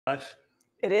Live.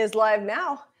 It is live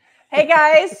now. Hey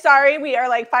guys, sorry we are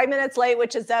like 5 minutes late,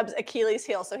 which is Zeb's Achilles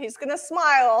heel. So he's gonna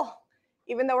smile,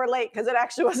 even though we're late, because it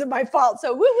actually wasn't my fault.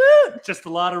 So woo woo! Just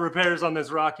a lot of repairs on this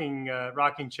rocking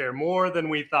chair, more than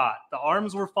we thought. The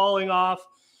arms were falling off.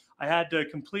 I had to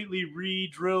completely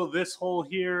re-drill this hole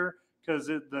here because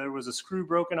there was a screw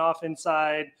broken off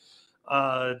inside.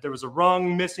 There was a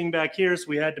rung missing back here, so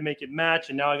we had to make it match.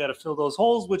 And now I got to fill those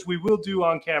holes, which we will do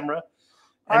on camera.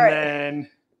 And then,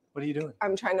 what are you doing?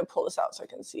 I'm trying to pull this out so I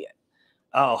can see it.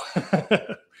 Oh.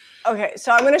 Okay,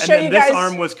 so I'm going to show you guys. This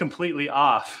arm was completely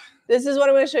off. This is what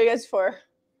I'm going to show you guys for.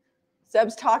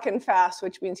 Zeb's talking fast,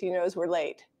 which means he knows we're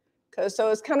late.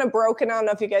 So it's kind of broken. I don't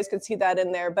know if you guys could see that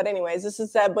in there. But anyways, this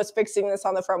is Zeb was fixing this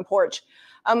on the front porch.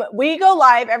 We go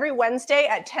live every Wednesday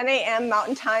at 10 a.m.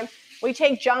 Mountain Time. We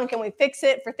take junk and we fix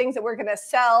it for things that we're going to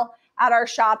sell at our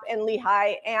shop in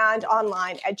Lehigh and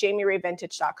online at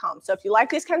JamiRayVintage.com. So if you like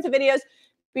these kinds of videos,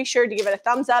 be sure to give it a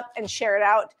thumbs up and share it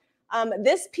out.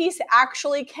 This piece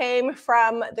actually came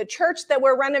from the church that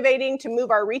we're renovating to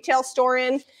move our retail store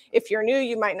in. If you're new,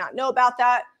 you might not know about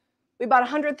that. We bought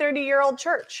a 130-year-old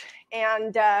church,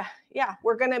 and yeah,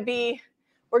 we're gonna be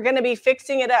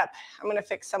fixing it up. I'm gonna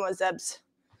fix some of Zeb's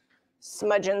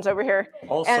smudgeons over here.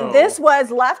 Also, and this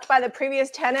was left by the previous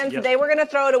tenants. Yep. They were gonna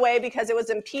throw it away because it was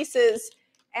in pieces,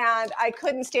 and I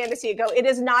couldn't stand to see it go. It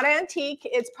is not antique.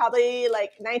 It's probably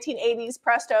like 1980s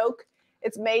pressed oak.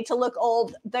 It's made to look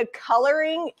old. The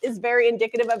coloring is very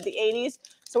indicative of the 80s.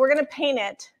 So we're going to paint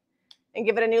it and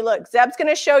give it a new look. Zeb's going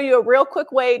to show you a real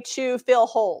quick way to fill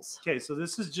holes. Okay, so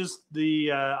this is just the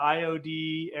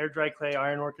IOD Air Dry Clay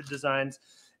Iron Orchid Designs,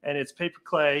 and it's paper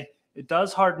clay. It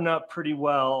does harden up pretty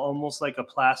well, almost like a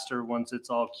plaster once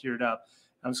it's all cured up.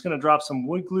 I'm just going to drop some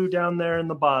wood glue down there in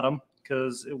the bottom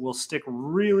because it will stick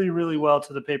really, really well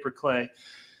to the paper clay.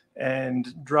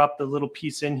 And drop the little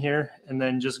piece in here and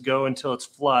then just go until it's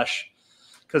flush,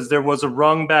 because there was a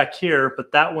rung back here, but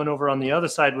that one over on the other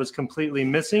side was completely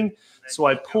missing. So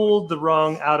I pulled the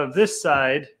rung out of this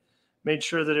side, made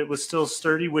sure that it was still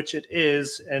sturdy, which it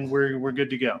is, and we're good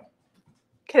to go.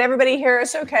 Can everybody hear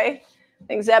us okay? I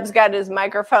think Zeb's got his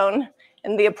microphone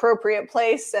in the appropriate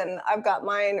place, and I've got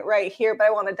mine right here, but I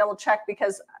want to double check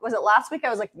because was it last week I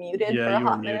was like muted for a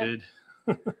hot minute?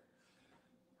 Muted.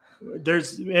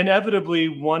 There's inevitably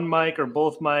one mic or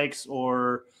both mics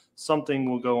or something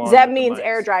will go on. Zeb means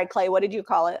air dry clay. What did you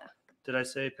call it? Did I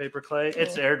say paper clay?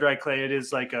 It's air dry clay. It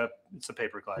is like it's a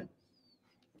paper clay.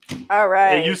 All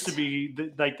right. It used to be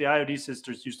like the IOD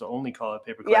sisters used to only call it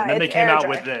paper clay. Yeah, and then they came out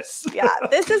with this. Yeah,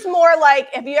 this is more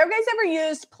like, have you guys ever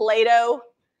used Play-Doh?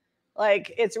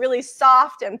 Like it's really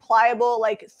soft and pliable,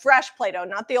 like fresh Play-Doh,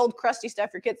 not the old crusty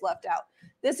stuff your kids left out.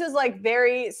 This is like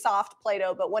very soft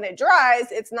Play-Doh, but when it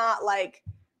dries, it's not like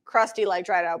crusty like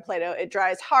dried out Play-Doh. It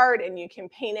dries hard and you can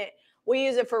paint it. We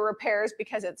use it for repairs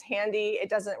because it's handy. It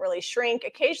doesn't really shrink.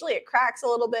 Occasionally it cracks a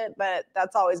little bit, but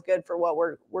that's always good for what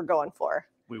we're going for.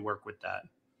 We work with that.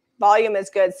 Volume is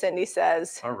good, Cindy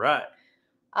says. All right.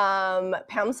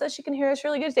 Pam says she can hear us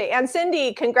really good today. And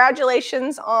Cindy,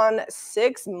 congratulations on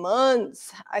 6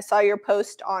 months. I saw your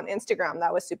post on Instagram.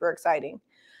 That was super exciting.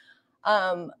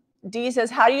 Dee says,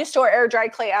 how do you store air dry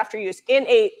clay after use? In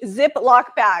a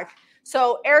Ziploc bag.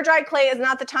 So air dry clay is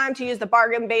not the time to use the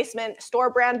bargain basement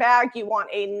store brand bag. You want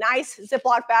a nice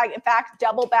Ziploc bag. In fact,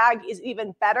 double bag is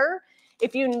even better.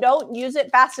 If you don't use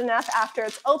it fast enough after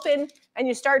it's open and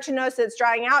you start to notice that it's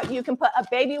drying out, you can put a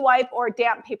baby wipe or a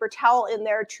damp paper towel in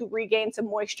there to regain some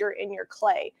moisture in your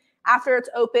clay. After it's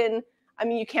open, I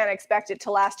mean, you can't expect it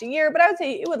to last a year, but I would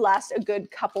say it would last a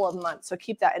good couple of months. So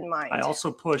keep that in mind. I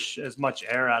also push as much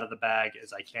air out of the bag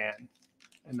as I can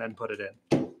and then put it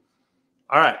in.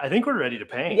 All right. I think we're ready to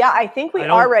paint. Yeah, I think we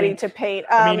are ready to paint.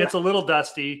 I mean, it's a little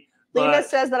dusty. Lena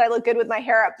says that I look good with my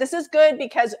hair up. This is good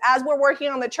because as we're working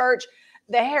on the church,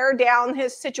 the hair down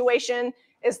his situation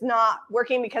is not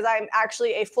working because I'm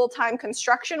actually a full-time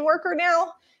construction worker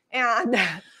now. And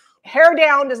hair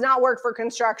down does not work for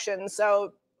construction.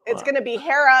 So it's going to be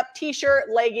hair up, t-shirt,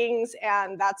 leggings,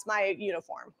 and that's my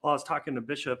uniform. Well, I was talking to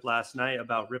Bishop last night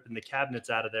about ripping the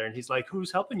cabinets out of there, and he's like,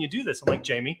 who's helping you do this? I'm like,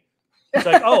 Jamie. He's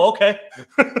like, oh, okay.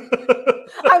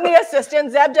 I'm the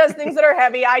assistant. Zeb does things that are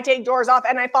heavy. I take doors off,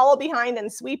 and I follow behind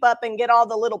and sweep up and get all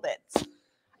the little bits.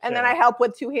 And then I help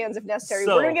with 2 hands if necessary.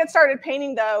 So, we're going to get started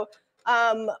painting, though.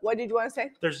 What did you want to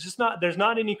say? There's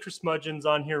not any smudgeons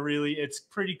on here, really. It's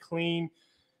pretty clean.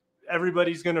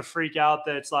 Everybody's going to freak out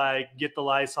that it's like, get the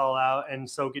Lysol out and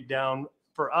soak it down.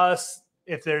 For us,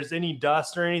 if there's any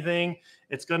dust or anything,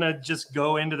 it's going to just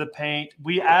go into the paint.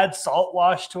 We add salt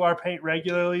wash to our paint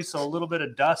regularly, so a little bit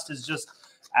of dust is just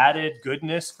added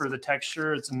goodness for the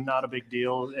texture. It's not a big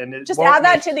deal. And it just add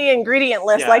that to the ingredient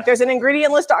list. Yeah. Like there's an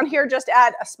ingredient list on here. Just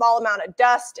add a small amount of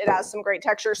dust. It has some great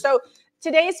texture. So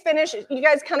today's finish, you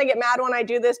guys kind of get mad when I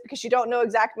do this because you don't know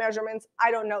exact measurements. I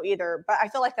don't know either, but I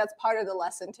feel like that's part of the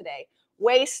lesson today.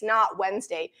 Waste not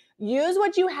Wednesday. Use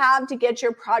what you have to get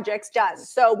your projects done.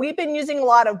 So we've been using a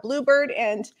lot of Bluebird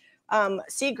and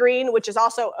Sea Green, which is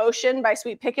also Ocean by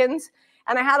Sweet Pickens.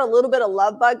 And I had a little bit of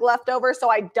Love Bug left over, so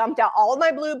I dumped out all of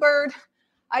my Bluebird.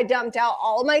 I dumped out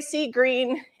all of my Sea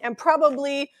Green and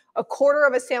probably a quarter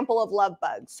of a sample of Love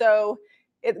Bug. So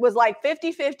it was like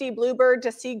 50-50 Bluebird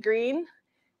to Sea Green,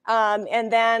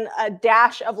 and then a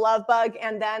dash of Love Bug,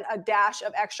 and then a dash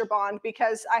of Extra Bond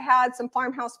because I had some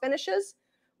farmhouse finishes,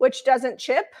 which doesn't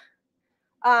chip,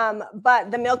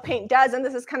 but the milk paint does, and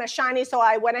this is kind of shiny, so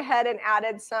I went ahead and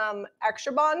added some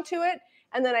Extra Bond to it.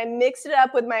 And then I mixed it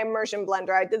up with my immersion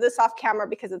blender. I did this off camera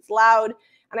because it's loud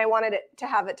and I wanted it to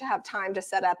have time to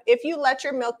set up. If you let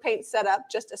your milk paint set up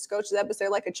just a scotch zeb, is there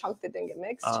like a chunk that didn't get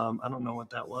mixed? I don't know what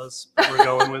that was, but we're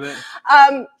going with it.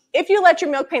 If you let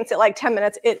your milk paint sit like 10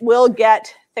 minutes, it will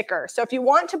get thicker. So if you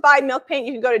want to buy milk paint,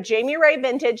 you can go to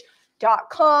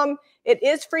JamiRayVintage.com. It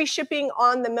is free shipping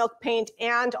on the milk paint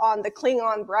and on the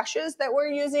Klingon brushes that we're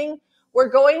using. We're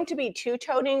going to be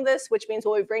two-toning this, which means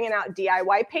we'll be bringing out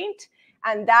DIY paint.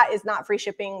 And that is not free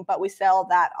shipping, but we sell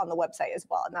that on the website as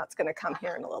well. And that's going to come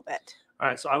here in a little bit. All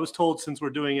right. So I was told since we're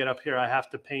doing it up here, I have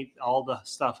to paint all the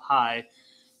stuff high.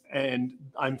 And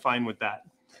I'm fine with that.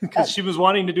 Because she was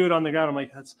wanting to do it on the ground. I'm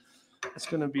like, that's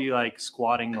going to be like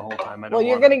squatting the whole time. Well,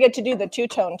 you're going to get to do the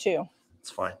two-tone too. It's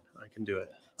fine. I can do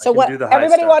it. So what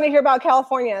everybody want to hear about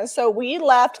California. So we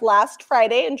left last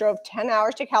Friday and drove 10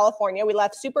 hours to California. We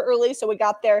left super early, so we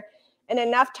got there in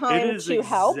enough time to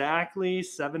help. Exactly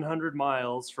 700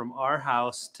 miles from our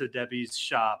house to Debbie's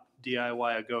shop,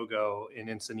 DIY A Go-Go in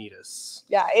Encinitas.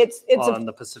 Yeah, it's on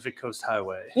the Pacific Coast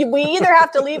Highway. We either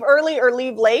have to leave early or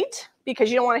leave late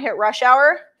because you don't want to hit rush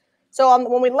hour. So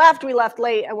when we left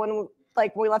late, and when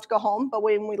we left to go home. But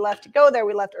when we left to go there,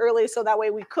 we left early, so that way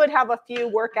we could have a few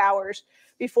work hours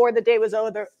before the day was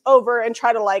over and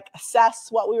try to like assess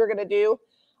what we were going to do.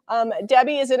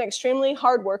 Debbie is an extremely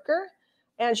hard worker.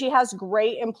 And she has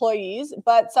great employees,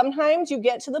 but sometimes you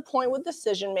get to the point with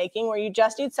decision making where you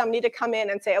just need somebody to come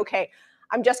in and say, okay,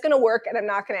 I'm just going to work and I'm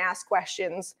not going to ask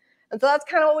questions. And so that's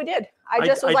kind of what we did. I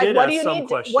just was like, what do you need?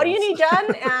 What do you need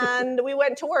done? And we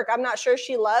went to work. I'm not sure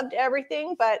she loved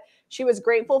everything, but she was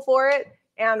grateful for it.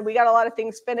 And we got a lot of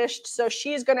things finished. So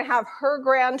she's going to have her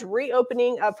grand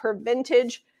reopening of her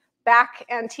vintage back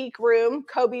antique room,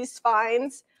 Kobe's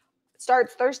Finds,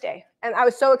 starts Thursday. And I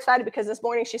was so excited because this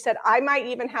morning she said, I might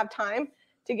even have time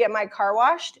to get my car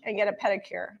washed and get a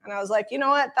pedicure. And I was like, you know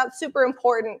what? That's super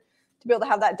important to be able to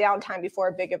have that downtime before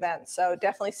a big event. So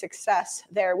definitely success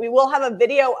there. We will have a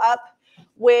video up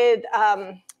with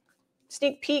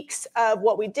sneak peeks of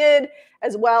what we did,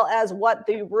 as well as what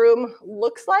the room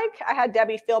looks like. I had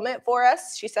Debbie film it for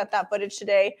us. She sent that footage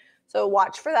today. So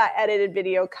watch for that edited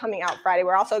video coming out Friday.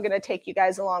 We're also going to take you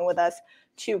guys along with us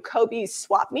to Kobe's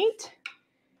swap meet.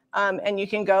 And you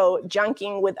can go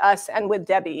junking with us and with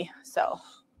Debbie. So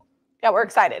yeah, we're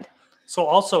excited. So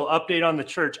also update on the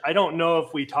church. I don't know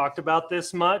if we talked about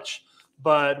this much,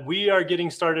 but we are getting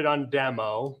started on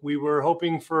demo. We were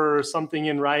hoping for something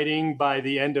in writing by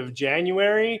the end of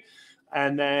January.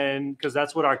 And then, because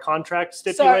that's what our contract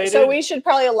stipulated. So we should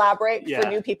probably elaborate for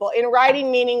new people. In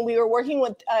writing, meaning we were working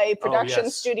with a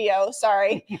production studio,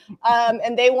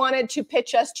 and they wanted to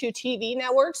pitch us to TV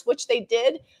networks, which they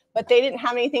did, but they didn't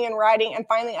have anything in writing. And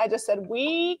finally, I just said,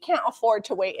 we can't afford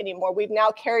to wait anymore. We've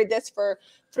now carried this for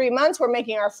 3 months. We're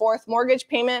making our 4th mortgage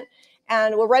payment,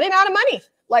 and we're running out of money.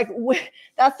 Like,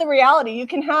 that's the reality. You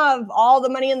can have all the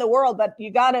money in the world, but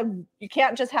you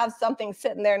can't just have something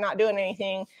sitting there not doing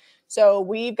anything. So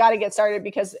we've got to get started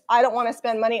because I don't want to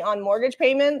spend money on mortgage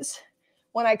payments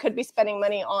when I could be spending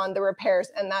money on the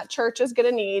repairs. And that church is going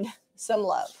to need some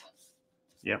love.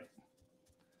 Yep.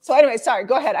 So anyway, sorry,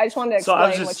 go ahead. I just wanted to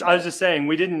explain. So I was just saying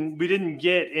we didn't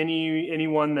get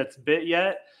anyone that's bit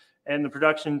yet. And the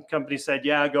production company said,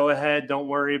 yeah, go ahead. Don't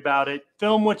worry about it.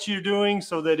 Film what you're doing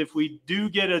so that if we do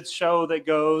get a show that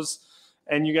goes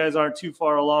and you guys aren't too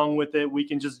far along with it, we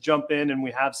can just jump in and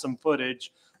we have some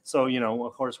footage. So,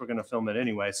 of course, we're going to film it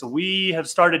anyway. So we have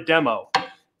started demo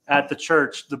at the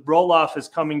church. The roll-off is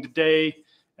coming today,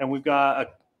 and we've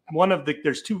got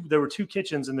there were 2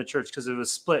 kitchens in the church because it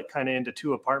was split kind of into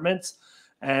 2 apartments,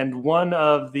 and one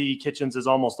of the kitchens is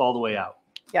almost all the way out.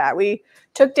 Yeah, we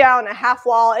took down a half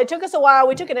wall. It took us a while.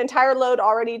 We took an entire load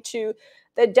already to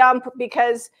the dump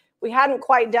because we hadn't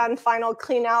quite done final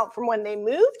clean out from when they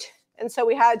moved. And so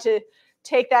we had to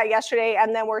take that yesterday,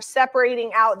 and then we're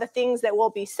separating out the things that we'll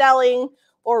be selling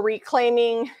or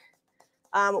reclaiming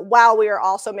while we are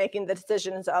also making the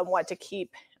decisions on what to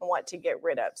keep and what to get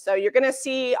rid of. So you're going to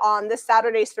see on this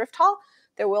Saturday's thrift haul,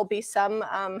 there will be some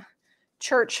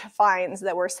church finds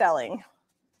that we're selling.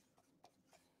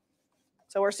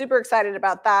 So we're super excited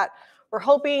about that. We're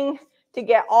hoping to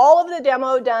get all of the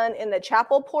demo done in the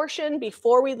chapel portion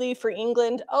before we leave for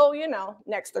England. Oh, you know,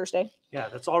 next Thursday. Yeah,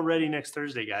 that's already next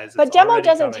Thursday, guys. But demo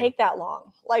doesn't take that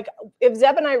long. Like if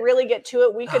Zeb and I really get to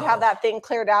it, we could have that thing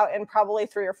cleared out in probably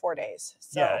 3 or 4 days.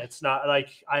 So. Yeah, it's not like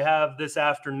I have this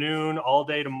afternoon, all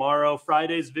day tomorrow.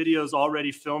 Friday's video is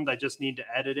already filmed. I just need to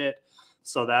edit it.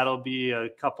 So that'll be a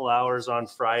couple hours on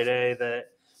Friday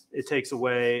that it takes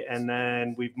away. And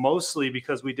then we've mostly,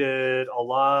 because we did a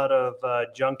lot of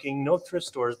junking, no thrift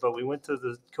stores, but we went to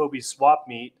the Kobe swap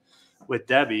meet with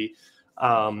Debbie.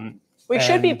 We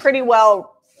should be pretty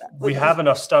well. We have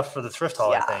enough stuff for the thrift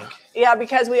haul, yeah. I think. Yeah,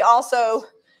 because we also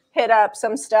hit up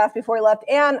some stuff before we left.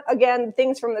 And again,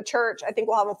 things from the church. I think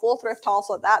we'll have a full thrift haul,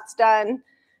 so that's done.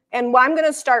 And I'm going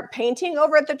to start painting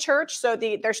over at the church. So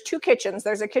there's 2 kitchens.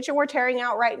 There's a kitchen we're tearing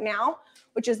out right now,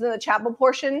 which is in the chapel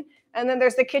portion. And then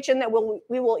there's the kitchen that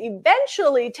we will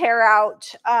eventually tear out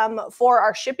for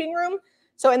our shipping room.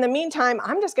 So in the meantime,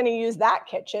 I'm just going to use that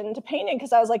kitchen to paint it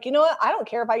because I was like, you know what? I don't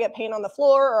care if I get paint on the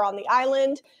floor or on the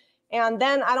island. And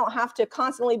then I don't have to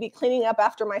constantly be cleaning up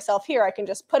after myself here. I can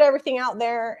just put everything out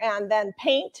there and then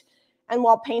paint. And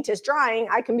while paint is drying,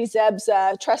 I can be Zeb's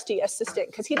trusty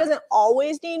assistant because he doesn't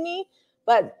always need me,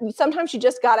 but sometimes you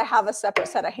just got to have a separate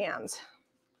set of hands.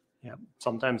 Yeah,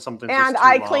 sometimes something's and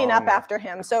I clean up after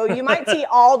him. So you might see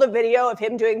all the video of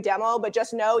him doing demo, but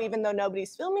just know, even though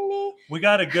nobody's filming me. We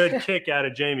got a good kick out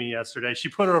of Jami yesterday. She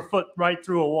put her foot right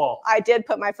through a wall. I did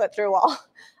put my foot through a wall.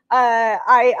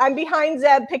 I'm behind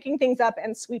Zeb picking things up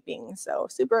and sweeping. So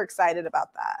super excited about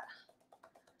that.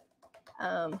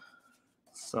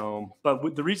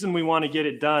 But the reason we want to get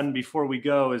it done before we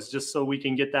go is just so we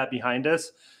can get that behind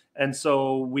us. And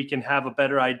so we can have a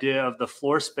better idea of the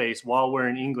floor space while we're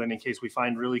in England in case we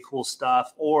find really cool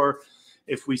stuff, or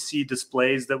if we see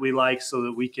displays that we like, so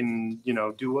that we can, you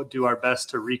know, do our best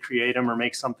to recreate them or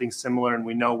make something similar, and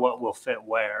we know what will fit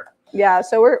where. Yeah,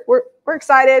 so we're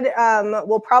excited.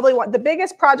 We'll probably want, the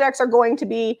biggest projects are going to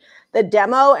be the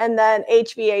demo and then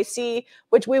HVAC,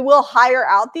 which we will hire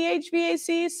out the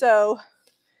HVAC. So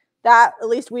that, at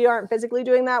least we aren't physically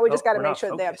doing that. We just got to make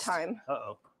sure they have time.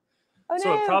 Uh-oh. Oh,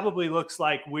 so no. It probably looks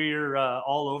like we're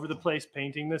all over the place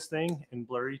painting this thing, and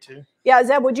blurry too. Yeah,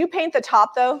 Zeb, would you paint the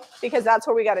top though? Because that's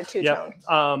where we got a two-tone.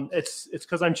 Yep. It's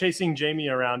because I'm chasing Jami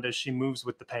around as she moves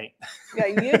with the paint. Yeah,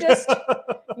 you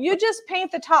just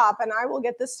paint the top, and I will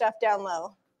get this stuff down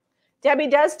low. Debbie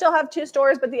does still have 2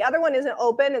 stores, but the other one isn't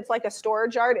open. It's like a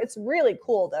storage yard. It's really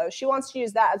cool though. She wants to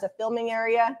use that as a filming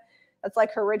area. That's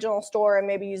like her original store, and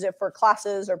maybe use it for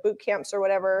classes or boot camps or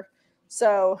whatever.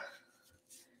 So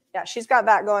yeah, she's got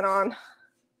that going on.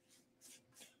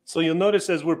 So you'll notice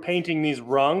as we're painting these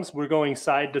rungs, we're going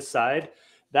side to side.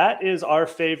 That is our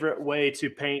favorite way to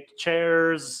paint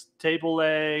chairs, table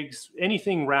legs,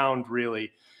 anything round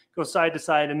really. Go side to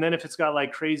side. And then if it's got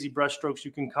like crazy brush strokes,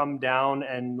 you can come down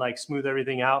and like smooth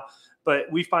everything out. But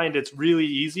we find it's really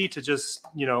easy to just,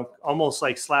 you know, almost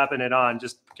like slapping it on.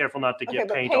 Just careful not to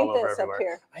get paint all over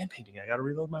everywhere. I am painting. I got to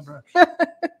reload my brush.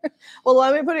 Well,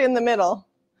 let me put it in the middle.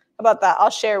 About that, I'll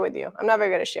share with you. I'm not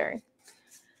very good at sharing.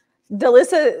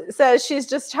 Delissa says she's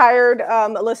just tired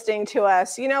listening to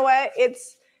us. You know what?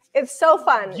 It's so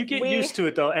fun. You get used to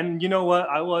it though. And you know what?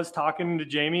 I was talking to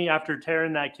Jami after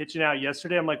tearing that kitchen out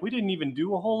yesterday. I'm like, we didn't even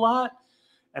do a whole lot,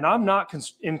 and I'm not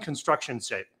in construction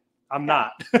shape. I'm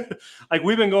not. Like,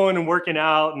 we've been going and working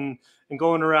out and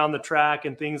going around the track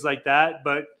and things like that,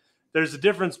 but there's a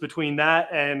difference between that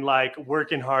and like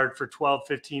working hard for 12,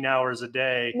 15 hours a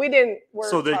day. We didn't work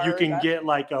so that you can get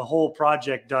like a whole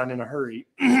project done in a hurry.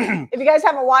 If you guys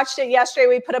haven't watched it yesterday,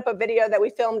 we put up a video that we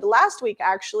filmed last week,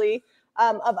 actually,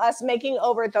 of us making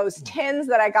over those tins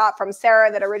that I got from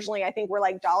Sarah that originally I think were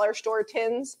like dollar store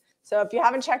tins. So if you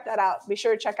haven't checked that out, be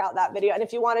sure to check out that video. And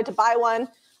if you wanted to buy one,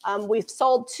 we've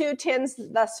sold 2 tins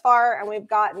thus far, and we've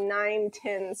got 9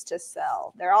 tins to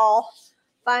sell. They're all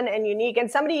fun and unique. And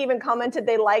somebody even commented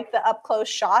they like the up close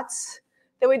shots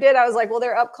that we did. I was like, well,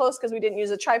 they're up close because we didn't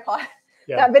use a tripod.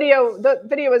 Yeah. The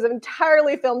video was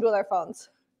entirely filmed with our phones.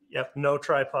 Yep, no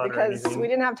tripod because or anything. We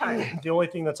didn't have time. The only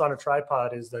thing that's on a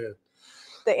tripod is the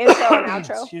intro and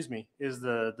outro. Excuse me, is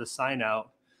the sign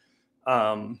out.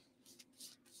 Where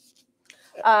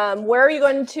are you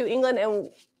going to England, and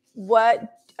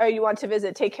what are you want to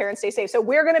visit? Take care and stay safe. So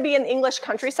we're going to be in the English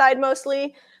countryside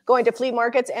mostly, going to flea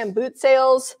markets and boot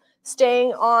sales.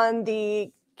 staying on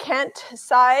the Kent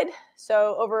side,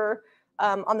 so over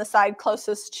on the side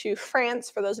closest to France.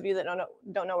 For those of you that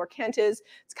don't know where Kent is,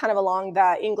 it's kind of along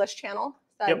the English Channel.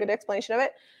 Is that a good explanation of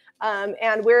it?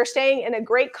 And we're staying in a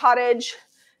great cottage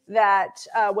that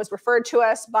was referred to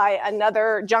us by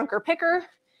another junker picker.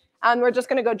 And we're just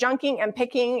going to go junking and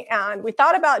picking. And we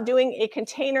thought about doing a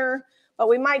container, but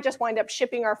we might just wind up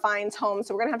shipping our finds home.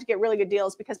 So we're going to have to get really good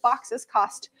deals because boxes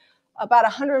cost about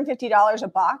 $150 a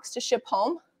box to ship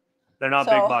home. They're not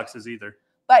big boxes either.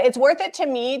 But it's worth it to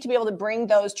me to be able to bring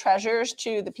those treasures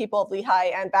to the people of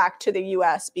Lehi and back to the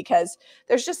U.S. because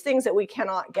there's just things that we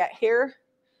cannot get here.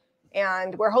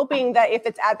 And we're hoping that if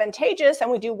it's advantageous and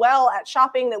we do well at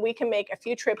shopping, that we can make a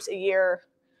few trips a year.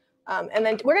 And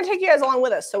then we're going to take you guys along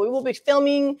with us. So we will be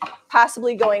filming,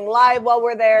 possibly going live while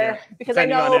we're there. Because I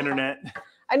know, on internet.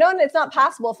 I know it's not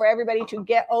possible for everybody to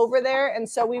get over there. And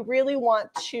so we really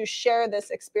want to share this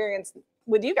experience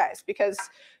with you guys. Because,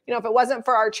 you know, if it wasn't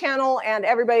for our channel and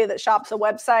everybody that shops a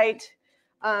website,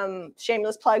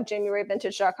 shameless plug,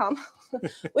 JamiRayVintage.com,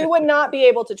 we would not be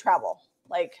able to travel.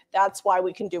 Like, that's why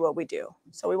we can do what we do.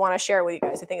 So we want to share it with you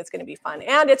guys. I think it's going to be fun.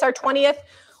 And it's our 20th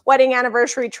wedding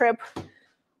anniversary trip.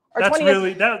 That's 20th.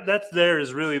 Really, that's there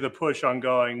is really the push on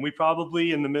going. We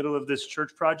probably, in the middle of this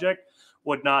church project,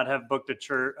 would not have booked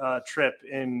a trip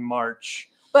in March.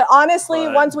 But honestly,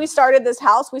 once we started this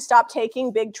house, we stopped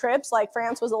taking big trips. Like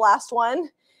France was the last one.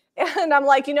 And I'm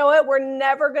like, you know what? We're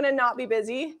never going to not be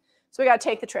busy. So we got to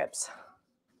take the trips.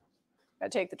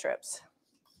 Got to take the trips.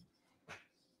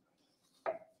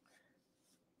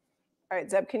 All right,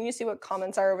 Zeb, can you see what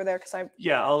comments are over there? Because I've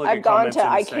gone to,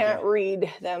 I can't read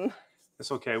them.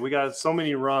 It's okay. We got so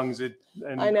many rungs.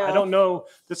 I know. I don't know.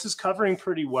 This is covering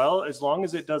pretty well. As long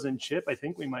as it doesn't chip, I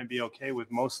think we might be okay with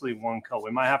mostly one coat. We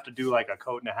might have to do like a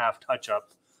coat and a half touch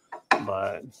up.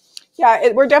 But yeah,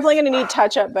 we're definitely going to need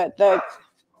touch up. But the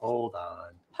hold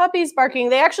on, puppy's barking.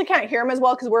 They actually can't hear him as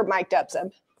well because we're mic'd up, Zeb.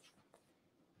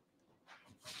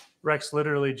 Rex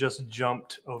literally just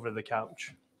jumped over the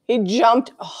couch. He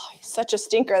jumped. Oh, he's such a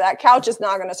stinker. That couch is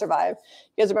not going to survive.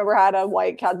 You guys remember I had a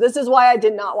white couch. This is why I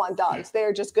did not want dogs.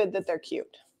 They're just good that they're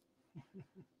cute.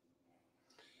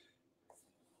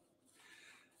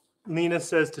 Lena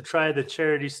says to try the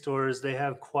charity stores. They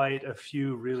have quite a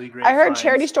few really great I heard finds.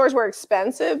 Charity stores were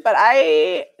expensive, but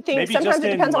I think maybe sometimes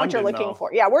it depends on what you're looking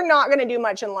for. Yeah, we're not going to do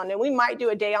much in London. We might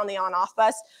do a day on the on-off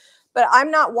bus, but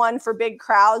I'm not one for big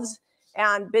crowds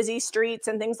and busy streets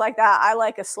and things like that. I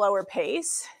like a slower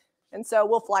pace. And so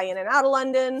we'll fly in and out of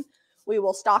London. We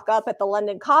will stock up at the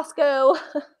London Costco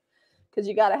because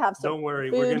you got to have some. Don't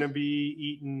worry, food. We're going to be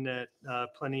eating at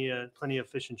plenty of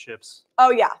fish and chips.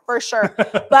 Oh yeah, for sure.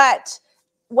 But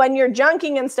when you're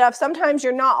junking and stuff, sometimes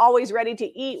you're not always ready to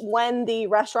eat when the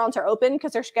restaurants are open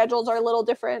because their schedules are a little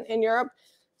different in Europe.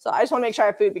 So I just want to make sure I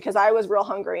have food because I was real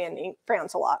hungry in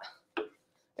France a lot.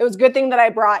 It was a good thing that I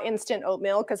brought instant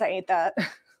oatmeal because I ate that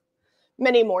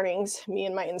many mornings, me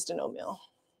and my instant oatmeal.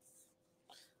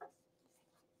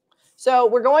 So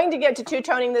we're going to get to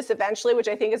two-toning this eventually, which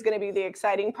I think is going to be the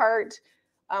exciting part.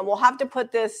 We'll have to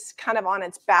put this kind of on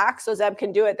its back so Zeb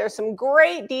can do it. There's some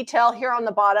great detail here on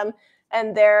the bottom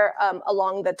and there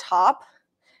along the top.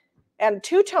 And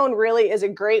two-tone really is a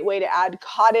great way to add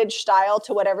cottage style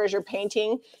to whatever's you're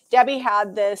painting. Debbie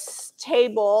had this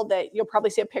table that you'll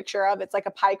probably see a picture of. It's like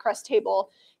a pie crust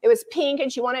table. It was pink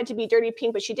and she wanted it to be dirty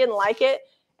pink, but she didn't like it.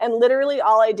 And literally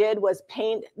all I did was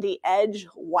paint the edge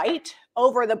white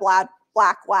over the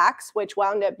black wax, which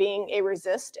wound up being a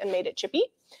resist and made it chippy.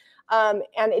 And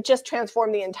it just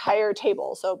transformed the entire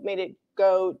table. So it made it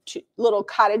go to little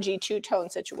cottagey two-tone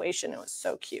situation. It was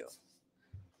so cute.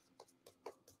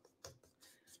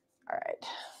 All right.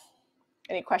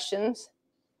 Any questions?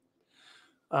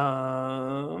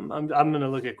 I'm going to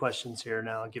look at questions here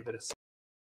now. I'll give it a second.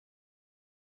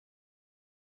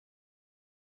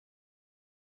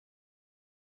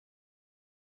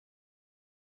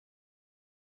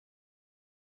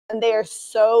 And they are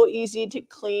so easy to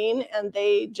clean, and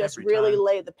they just really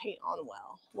lay the paint on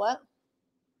well. What?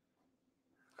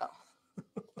 Oh.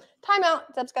 Time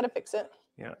out. Zeb's got to fix it.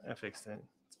 Yeah, I fixed it.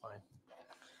 It's fine.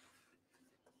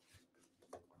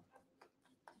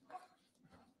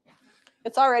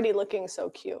 It's already looking so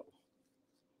cute.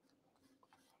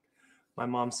 My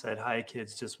mom said, "Hi,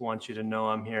 kids. Just want you to know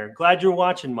I'm here." Glad you're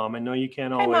watching, Mom. I know you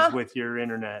can't always with your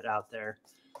internet out there.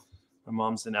 My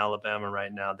mom's in Alabama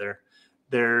right now.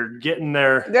 They're getting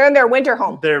their. They're in their winter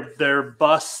home. Their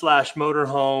bus / motor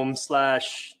home /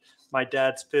 my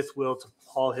dad's fifth wheel to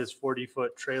haul his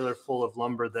 40-foot trailer full of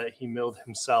lumber that he milled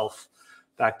himself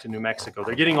back to New Mexico.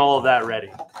 They're getting all of that ready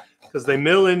because they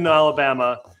mill in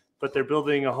Alabama. but they're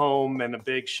building a home and a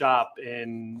big shop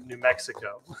in New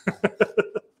Mexico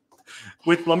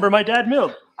with lumber my dad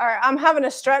milled. All right, I'm having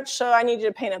a stretch, so I need you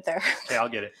to paint up there. Okay, I'll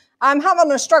get it. I'm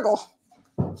having a struggle.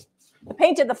 I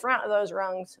painted the front of those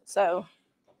rungs, so.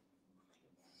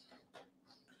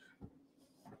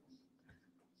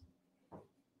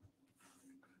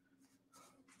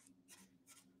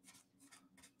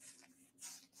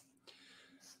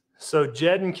 So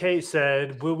Jed and Kate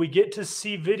said, will we get to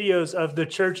see videos of the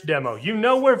church demo? You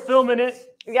know we're filming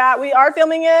it. Yeah, we are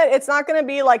filming it. It's not going to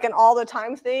be like an all the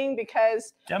time thing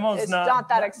because Demo's it's not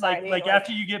that exciting. Like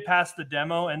after you get past the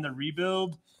demo and the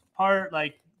rebuild part,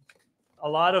 like a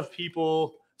lot of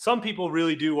people, some people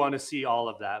really do want to see all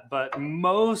of that, but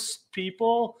most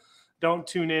people don't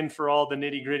tune in for all the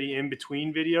nitty gritty in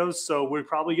between videos. So we're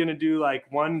probably going to do like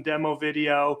one demo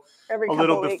video every a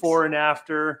little weeks. Before and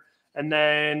after. And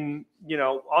then, you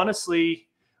know, honestly,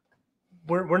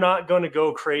 we're not going to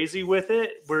go crazy with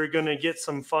it. We're going to get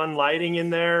some fun lighting in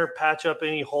there, patch up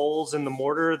any holes in the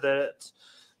mortar that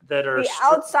are the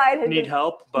outside need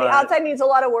help. But the outside needs a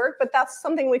lot of work, but that's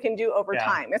something we can do over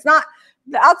time. It's not,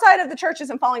 the outside of the church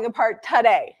isn't falling apart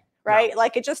today, right? No.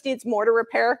 Like it just needs mortar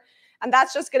repair. And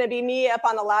that's just going to be me up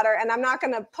on the ladder. And I'm not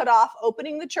going to put off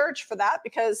opening the church for that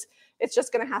because it's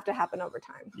just going to have to happen over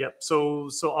time. Yep. So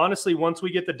honestly, once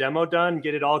we get the demo done,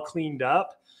 get it all cleaned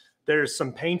up, there's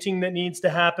some painting that needs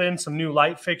to happen, some new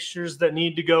light fixtures that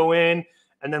need to go in,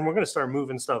 and then we're going to start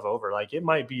moving stuff over. Like it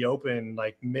might be open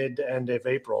like mid to end of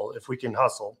April if we can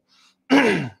hustle.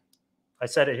 I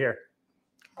said it here.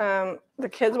 The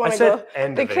kids want to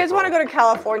go. The kids want to go to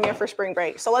California for spring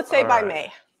break. So let's say by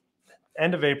May.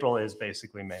 End of April is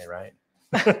basically May, right?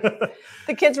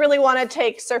 The kids really want to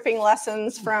take surfing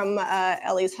lessons from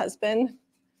Ellie's husband,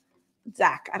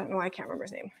 Zach. I don't know. I can't remember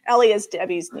his name. Ellie is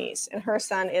Debbie's niece, and her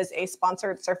son is a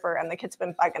sponsored surfer, and the kids have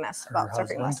been bugging us about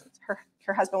surfing lessons.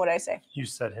 Her husband, what did I say? You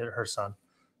said her son.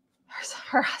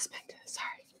 Her husband.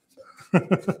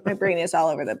 Sorry. My brain is all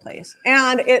over the place.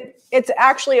 And it's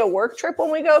actually a work trip when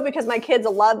we go because my kids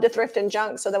love to thrift and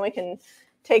junk, so then we can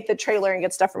take the trailer and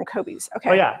get stuff from Kobe's.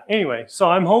 Okay. Oh yeah. Anyway, so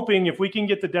I'm hoping if we can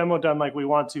get the demo done like we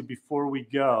want to before we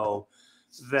go,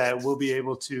 that we'll be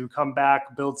able to come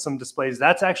back, build some displays.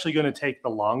 That's actually going to take the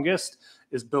longest,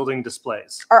 is building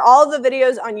displays. Are all of the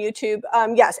videos on YouTube?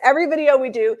 Yes, every video we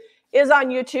do is on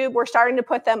YouTube. We're starting to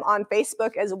put them on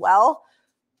Facebook as well.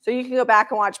 So you can go back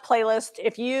and watch playlists.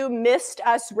 If you missed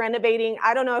us renovating,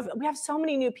 I don't know if we have so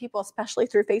many new people, especially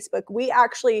through Facebook. We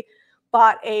actually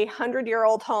bought a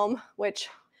 100-year-old home, which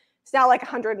is now like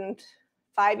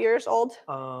 105 years old.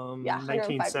 Yeah,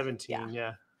 1917,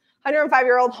 yeah.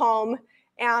 105-year-old home,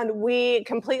 and we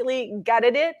completely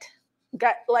gutted it.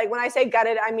 Like when I say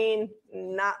gutted, I mean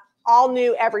not all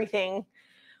new everything.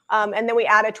 And then we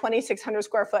added 2,600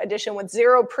 square foot addition with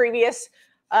zero previous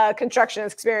construction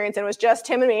experience, and it was just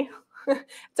him and me.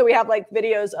 So we have like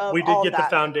videos of we did get the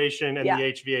foundation and the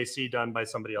HVAC done by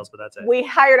somebody else, but that's it. We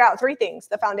hired out 3 things: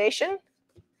 the foundation,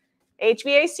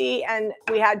 HVAC, and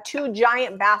we had 2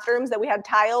 giant bathrooms that we had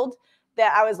tiled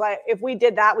that I was like, if we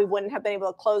did that, we wouldn't have been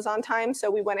able to close on time. So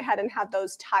we went ahead and had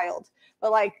those tiled.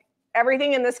 But like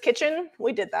everything in this kitchen,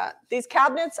 we did that. These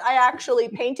cabinets, I actually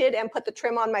painted and put the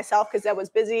trim on myself because I was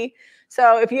busy.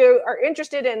 So if you are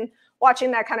interested in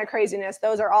watching that kind of craziness,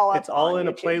 those are all up. It's all in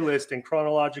YouTube. A playlist in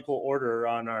chronological order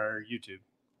on our YouTube.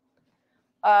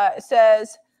 It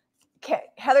says,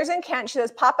 Heather's in Kent. She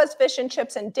says, Papa's fish and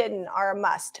chips and Didden are a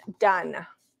must. Done.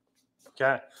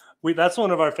 Okay. That's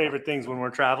one of our favorite things when we're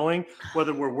traveling,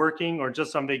 whether we're working or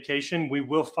just on vacation, we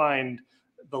will find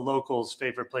the locals'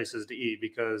 favorite places to eat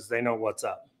because they know what's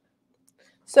up.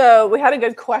 So we had a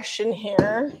good question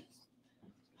here.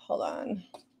 Hold on.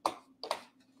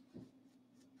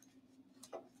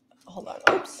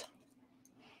 Oops.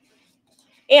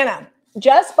 Anna,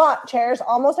 just bought chairs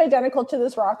almost identical to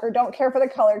this rocker. Don't care for the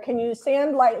color. Can you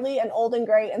sand lightly and old and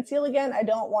gray and seal again? I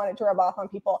don't want it to rub off on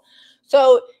people.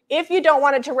 So if you don't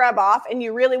want it to rub off and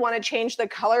you really want to change the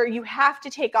color, you have to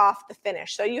take off the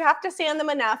finish. So you have to sand them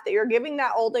enough that you're giving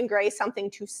that old and gray something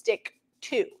to stick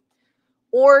to.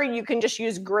 Or you can just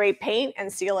use gray paint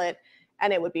and seal it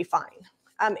and it would be fine.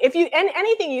 If you, and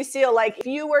anything you seal, like if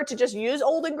you were to just use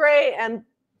old and gray and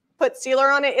put sealer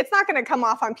on it, it's not going to come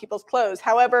off on people's clothes.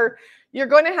 However, you're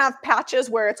going to have patches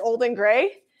where it's old and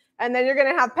gray, and then you're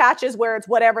going to have patches where it's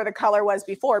whatever the color was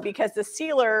before, because the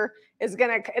sealer is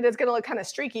going to look kind of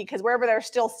streaky, because wherever there's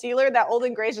still sealer, that old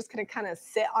and gray is just going to kind of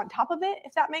sit on top of it,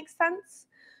 if that makes sense.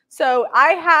 So I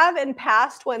have in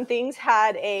past, when things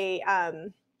had a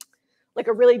like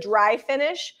a really dry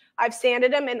finish, I've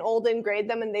sanded them and old and grayed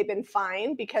them, and they've been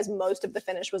fine because most of the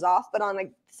finish was off. But on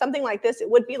like something like this, it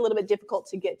would be a little bit difficult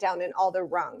to get down in all the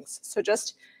rungs. So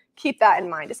just keep that in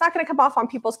mind. It's not going to come off on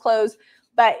people's clothes,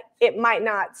 but it might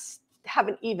not have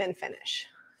an even finish.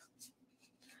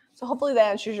 So hopefully that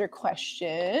answers your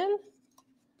question.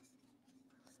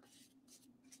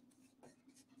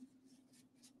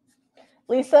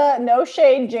 Lisa, no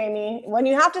shade, Jamie. When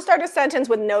you have to start a sentence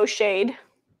with no shade,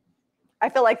 I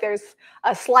feel like there's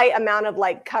a slight amount of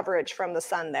like coverage from the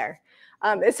sun there.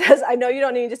 It says, I know you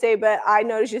don't need to say, but I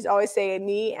notice you always say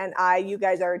me and I, you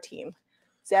guys are a team,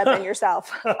 Zeb and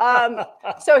yourself.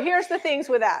 So here's the things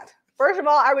with that. First of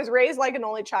all, I was raised like an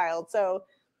only child. So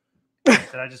did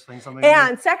I just fling something?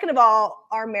 And second of all,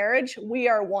 our marriage, we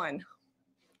are one.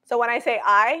 So when I say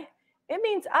I, it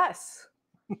means us.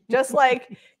 Just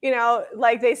like, you know,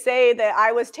 like they say that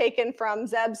I was taken from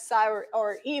Zeb's side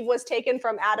or Eve was taken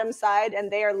from Adam's side,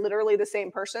 and they are literally the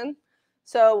same person.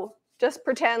 So just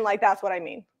pretend like that's what I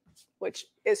mean, which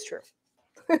is true.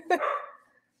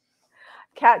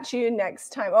 Catch you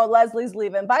next time. Oh, Leslie's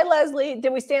leaving. Bye, Leslie.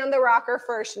 Did we sand the rocker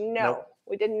first? No, nope.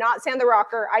 We did not sand the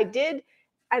rocker. I did,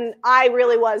 and I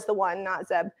really was the one, not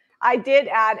Zeb. I did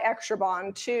add extra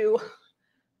bond to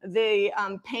the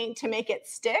paint to make it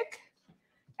stick.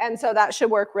 And so that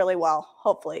should work really well,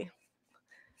 hopefully.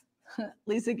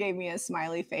 Lisa gave me a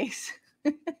smiley face.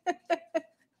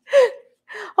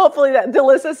 Hopefully that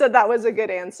Delissa said that was a good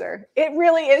answer. It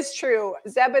really is true.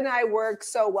 Zeb and I work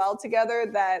so well together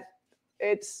that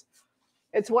it's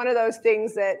one of those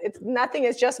things that nothing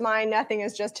is just mine, nothing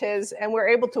is just his, and we're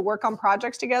able to work on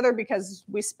projects together because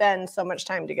we spend so much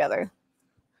time together.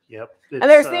 Yep. And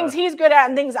there's things he's good at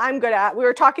and things I'm good at. We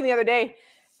were talking the other day.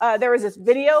 There was this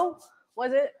video.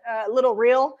 Was it a little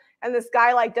reel? And this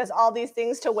guy like does all these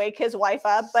things to wake his wife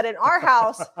up. But in our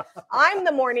house, I'm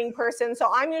the morning person.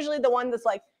 So I'm usually the one that's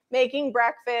like making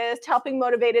breakfast, helping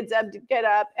motivated Zeb to get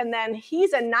up. And then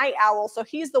he's a night owl. So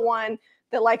he's the one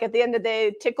that like at the end of the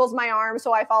day tickles my arm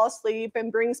so I fall asleep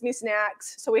and brings me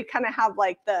snacks. So we kind of have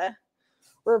like the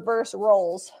reverse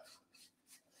roles.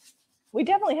 We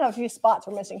definitely have a few spots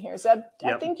we're missing here. Zeb,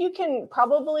 yep. I think you can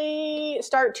probably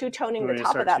start two-toning the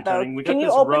top of that, though. We got this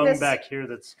rung back here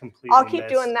that's completely I'll keep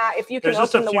doing that if you can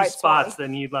open the white There's just a few spots that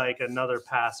need like another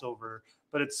pass over.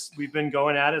 But we've been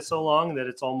going at it so long that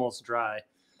it's almost dry.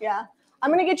 Yeah. I'm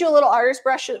going to get you a little artist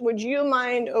brush. Would you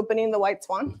mind opening the white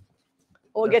swan?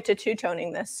 We'll get to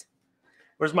two-toning this.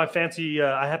 Where's my fancy,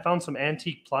 I had found some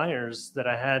antique pliers that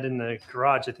I had in the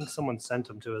garage. I think someone sent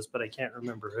them to us, but I can't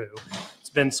remember who. It's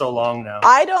been so long now.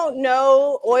 I don't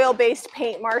know oil-based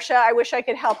paint, Marcia. I wish I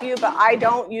could help you, but I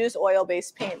don't use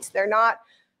oil-based paints. They're not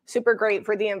super great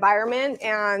for the environment,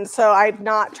 and so I've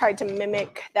not tried to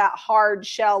mimic that hard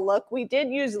shell look. We did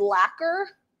use lacquer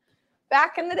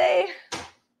back in the day,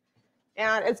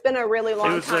 and it's been a really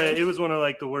long time. It was one of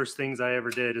like the worst things I ever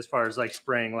did as far as like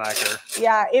spraying lacquer.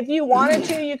 Yeah, if you wanted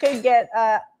to, you could get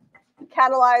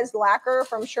catalyzed lacquer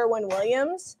from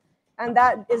Sherwin-Williams, and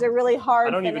that is a really hard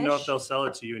I don't finish. even know if they'll sell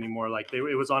it to you anymore. Like it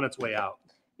was on its way out.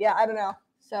 Yeah, I don't know.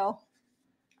 So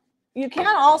you can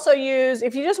also use,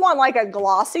 if you just want like a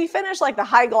glossy finish, like the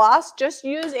high gloss, just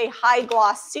use a high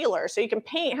gloss sealer. So you can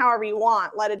paint however you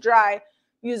want, let it dry,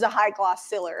 use a high gloss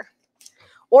sealer.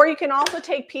 Or you can also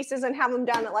take pieces and have them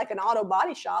done at like an auto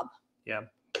body shop. Yeah.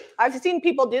 I've seen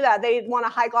people do that. They want a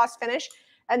high gloss finish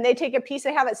and they take a piece,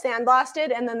 they have it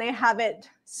sandblasted, and then they have it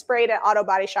sprayed at auto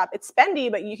body shop. It's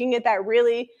spendy, but you can get that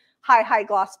really high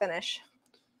gloss finish.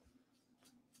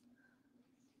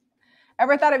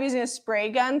 Ever thought of using a spray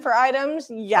gun for items?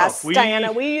 Yes,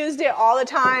 Diana. We used it all the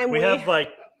time. We have like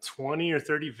 20 or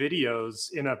 30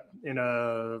 videos in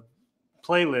a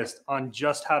playlist on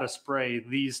just how to spray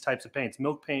these types of paints,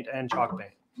 milk paint and chalk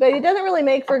paint. But it doesn't really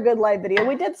make for a good live video.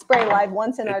 We did spray live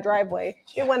once in our driveway.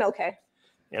 It went okay.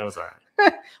 Yeah, it was all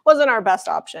right. Wasn't our best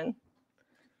option.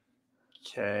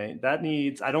 Okay, that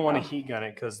needs, I don't want to heat gun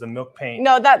it because the milk paint.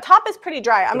 No, that top is pretty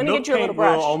dry. I'm going to get you a little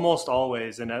brush. Will almost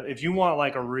always, and if you want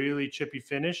like a really chippy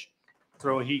finish,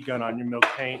 throw a heat gun on your milk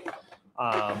paint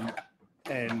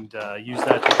and use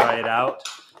that to dry it out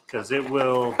because it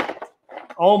will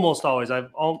almost always.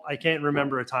 I can't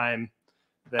remember a time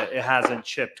that it hasn't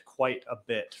chipped quite a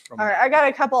bit. All right, I got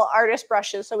a couple artist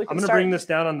brushes so we can I'm going to bring this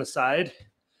down on the side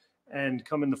and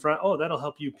come in the front. Oh, that'll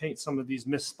help you paint some of these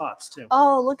missed spots too.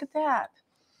 Oh, look at that.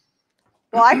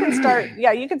 Well, I can start.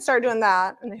 Yeah, you can start doing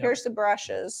that. And here's the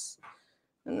brushes.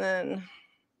 And then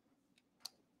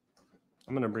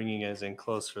I'm going to bring you guys in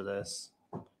close for this.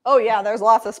 Oh, yeah, there's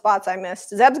lots of spots I missed.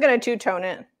 Zeb's going to two-tone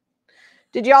it.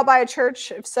 Did y'all buy a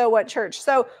church? If so, what church?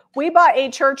 So we bought a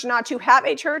church not to have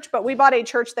a church, but we bought a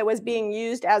church that was being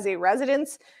used as a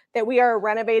residence that we are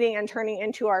renovating and turning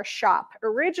into our shop.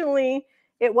 Originally,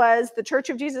 it was the Church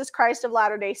of Jesus Christ of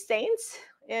Latter-day Saints,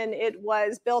 and it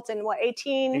was built in what,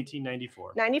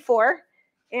 1894. 94.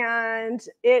 And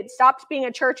it stopped being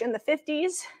a church in the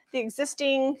 50s.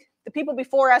 The people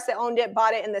before us that owned it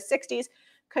bought it in the 60s,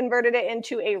 converted it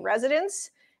into a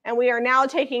residence. And we are now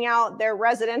taking out their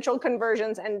residential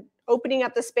conversions and opening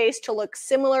up the space to look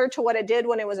similar to what it did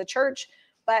when it was a church.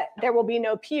 But there will be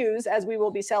no pews, as we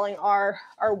will be selling our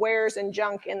wares and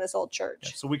junk in this old church. Yeah,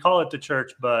 so we call it the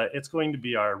church, but it's going to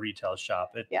be our retail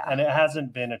shop. And it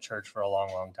hasn't been a church for a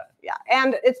long, long time. Yeah,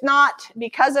 and it's not,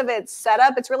 because of its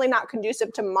setup, it's really not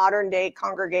conducive to modern day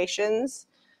congregations.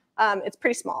 It's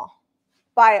pretty small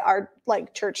by our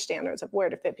church standards of where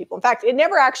to fit people. In fact, it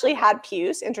never actually had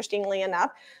pews, interestingly enough.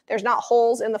 There's not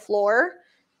holes in the floor.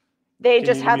 They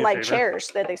just had chairs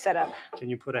that they set up. Can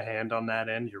you put a hand on that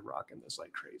end? You're rocking this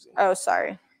like crazy. Oh,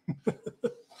 sorry.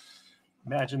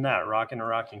 Imagine that, rocking a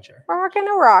rocking chair. Rocking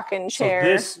a rocking chair. So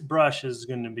this brush is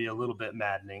going to be a little bit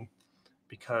maddening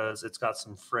because it's got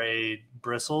some frayed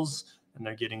bristles and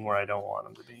they're getting where I don't want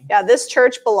them to be. Yeah, this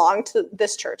church belonged to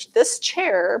this church. This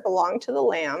chair belonged to the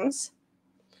Lambs.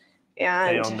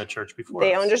 And they owned the church before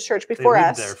They us. owned the church before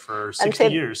us. They lived there for 60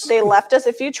 years. They left us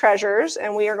a few treasures,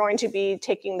 and we are going to be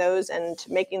taking those and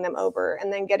making them over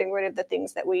and then getting rid of the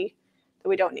things that we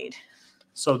don't need.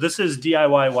 So this is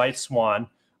DIY White Swan.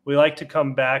 We like to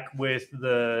come back with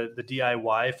the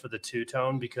DIY for the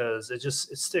two-tone because it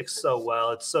sticks so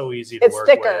well. It's so easy to work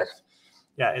with.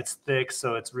 Yeah, it's thick,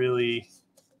 so it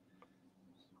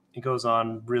goes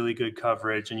on really good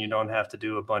coverage, and you don't have to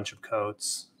do a bunch of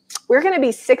coats. We're going to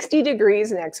be 60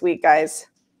 degrees next week, guys.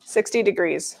 60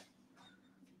 degrees.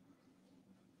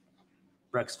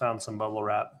 Rex found some bubble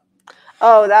wrap.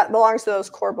 Oh, that belongs to those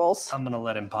corbels. I'm going to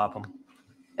let him pop them.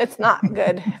 It's not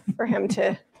good for him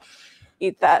to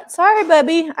eat that. Sorry,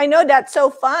 Bubby. I know that's so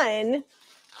fun.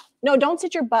 No, don't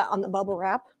sit your butt on the bubble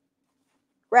wrap.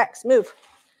 Rex, move.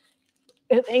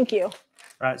 Thank you. All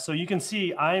right, so you can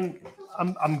see I'm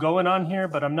going on here,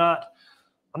 but I'm not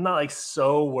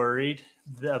so worried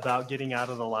about getting out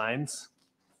of the lines,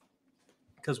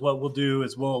 because what we'll do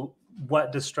is we'll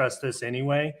wet distress this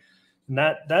anyway, and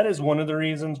that is one of the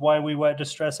reasons why we wet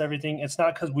distress everything. It's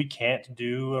not because we can't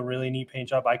do a really neat paint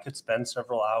job. I could spend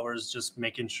several hours just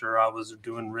making sure I was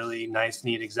doing really nice,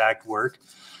 neat, exact work,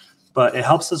 but it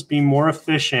helps us be more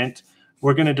efficient.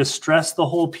 We're going to distress the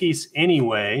whole piece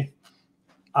anyway,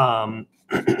 so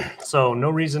no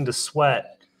reason to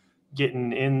sweat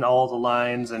getting in all the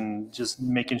lines and just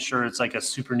making sure it's like a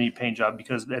super neat paint job,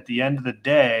 because at the end of the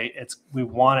day, we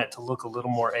want it to look a little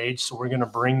more aged. So we're going to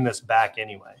bring this back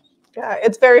anyway. Yeah,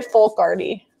 it's very folk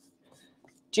arty.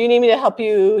 Do you need me to help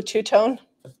you two-tone?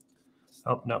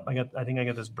 Oh, no, I think I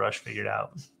got this brush figured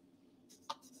out.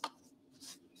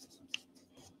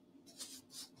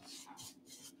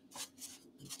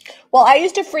 Well, I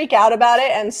used to freak out about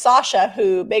it, and Sasha,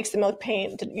 who bakes the milk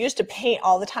paint, used to paint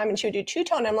all the time, and she would do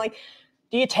two-tone. I'm like,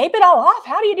 do you tape it all off?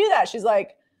 How do you do that? She's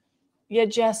like, you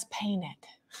just paint it.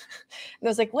 And I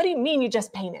was like, what do you mean you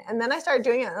just paint it? And then I started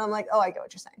doing it, and I'm like, oh, I get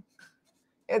what you're saying.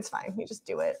 It's fine. You just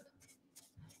do it.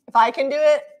 If I can do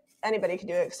it, anybody can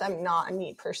do it, because I'm not a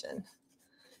neat person.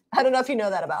 I don't know if you know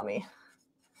that about me.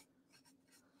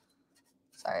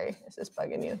 Sorry, is this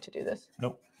bugging you to do this?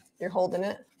 Nope. You're holding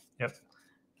it? Yep.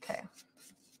 Okay.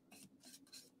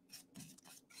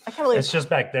 I can't believe it's just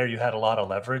back there. You had a lot of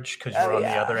leverage because you were on the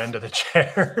other end of the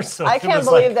chair. So I can't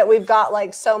believe that we've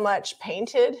got so much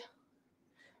painted.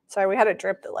 Sorry, we had a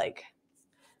drip that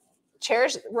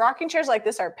rocking chairs like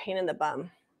this are a pain in the bum.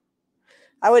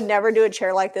 I would never do a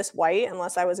chair like this white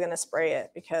unless I was going to spray it,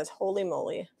 because holy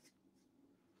moly.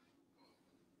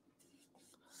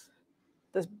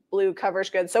 This blue cover's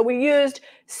good. So we used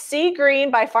Sea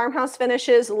Green by Farmhouse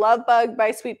Finishes, Love Bug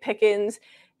by Sweet Pickens,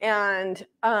 and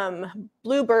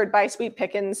Bluebird by Sweet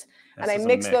Pickens. And I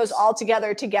mixed those all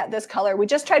together to get this color. We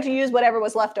just tried to use whatever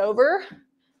was left over,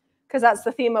 because that's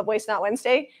the theme of Waste Not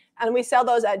Wednesday. And we sell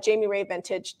those at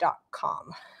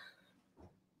JamiRayVintage.com.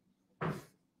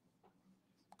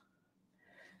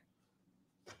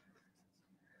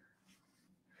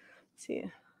 See.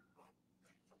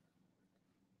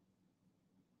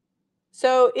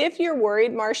 So if you're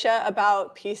worried, Marcia,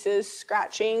 about pieces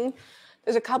scratching,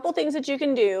 there's a couple things that you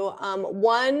can do.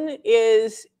 One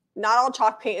is not all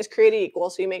chalk paint is created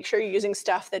equal, so you make sure you're using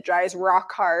stuff that dries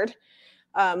rock hard.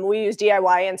 We use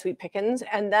DIY and Sweet Pickens.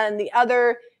 And then the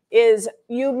other is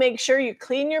you make sure you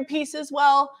clean your pieces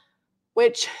well.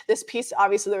 which this piece,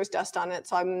 obviously there was dust on it,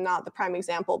 so I'm not the prime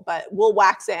example, but we'll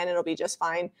wax it and it'll be just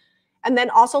fine. And then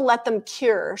also let them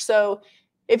cure. So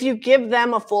if you give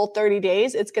them a full 30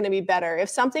 days, it's going to be better. If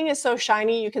something is so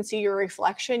shiny you can see your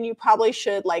reflection, you probably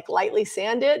should like lightly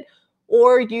sand it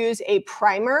or use a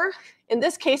primer. In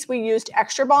this case, we used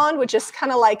Extra Bond, which is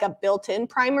kind of like a built-in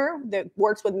primer that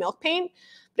works with milk paint.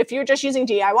 But if you're just using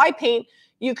DIY paint,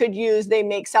 you could use, they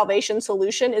make Salvation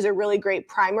Solution is a really great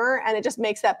primer, and it just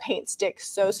makes that paint stick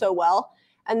so, so well.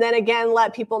 And then again,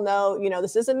 let people know, you know,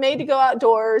 this isn't made to go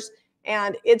outdoors,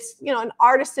 and it's, you know, an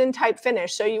artisan type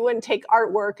finish. So you wouldn't take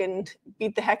artwork and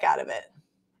beat the heck out of it,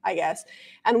 I guess.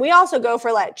 And we also go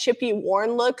for that chippy,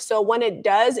 worn look. So when it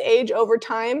does age over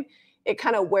time, it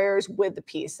kind of wears with the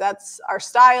piece. That's our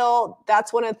style.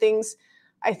 That's one of the things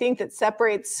I think that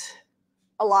separates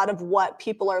a lot of what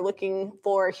people are looking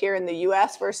for here in the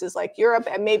US versus like Europe.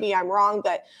 And maybe I'm wrong,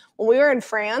 but when we were in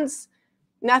France,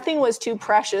 nothing was too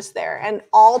precious there. And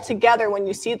all together, when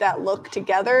you see that look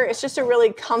together, it's just a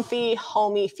really comfy,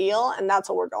 homey feel. And that's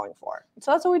what we're going for. So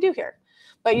that's what we do here.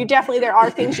 But you definitely, there are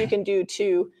things you can do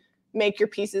to make your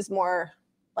pieces more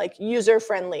like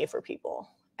user-friendly for people.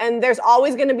 And there's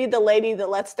always going to be the lady that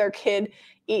lets their kid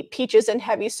eat peaches and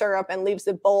heavy syrup and leaves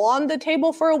the bowl on the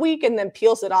table for a week and then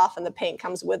peels it off and the paint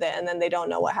comes with it and then they don't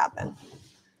know what happened.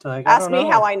 Like, Ask me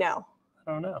how I know.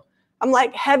 I don't know. I'm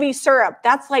like, heavy syrup,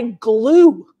 that's like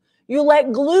glue. You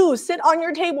let glue sit on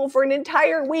your table for an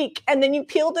entire week and then you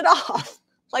peeled it off.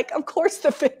 Like, of course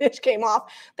the finish came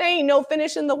off. There ain't no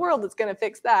finish in the world that's going to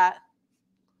fix that.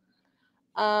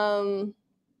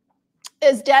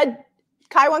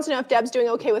 Kai wants to know if Deb's doing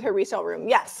okay with her resale room.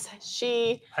 Yes,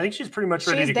 I think she's pretty much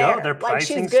ready to go. They're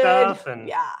pricing she's good. Stuff. And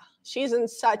yeah, she's in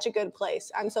such a good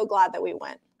place. I'm so glad that we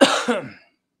went.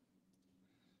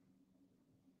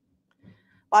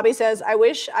 Bobby says, I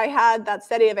wish I had that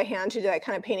steady of a hand to do that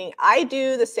kind of painting. I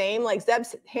do the same. Like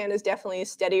Zeb's hand is definitely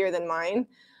steadier than mine.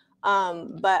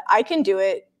 But I can do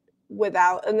it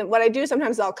without. And then what I do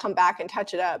sometimes I'll come back and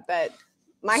touch it up. But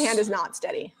my hand is not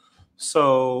steady.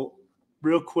 So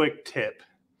real quick tip,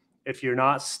 if you're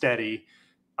not steady,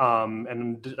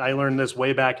 and I learned this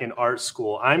way back in art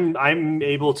school, I'm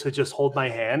able to just hold my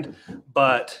hand,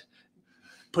 but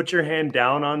put your hand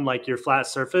down on like your flat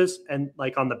surface and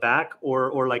like on the back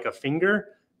or like a finger,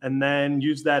 and then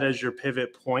use that as your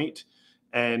pivot point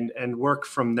and work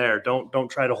from there. Don't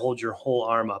try to hold your whole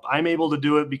arm up. I'm able to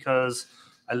do it because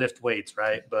I lift weights,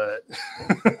 right? But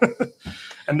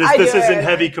and this isn't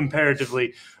heavy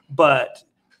comparatively, but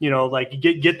you know, like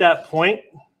get that point.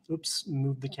 Oops,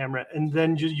 move the camera. And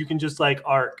then you can just like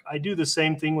arc. I do the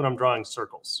same thing when I'm drawing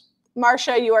circles.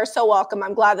 Marcia, you are so welcome.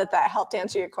 I'm glad that helped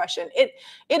answer your question. It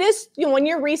is, you know, when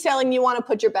you're reselling, you want to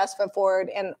put your best foot forward.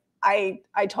 And I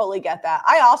totally get that.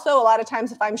 I also, a lot of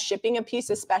times if I'm shipping a piece,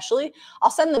 especially,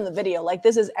 I'll send them the video. Like,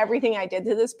 this is everything I did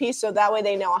to this piece. So that way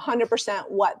they know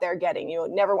 100% what they're getting. You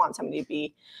never want somebody to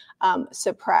be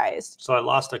surprised. So I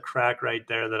lost a crack right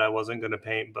there that I wasn't going to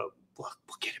paint, but we'll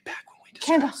get it back when we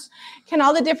distress. Can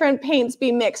all the different paints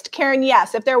be mixed? Karen,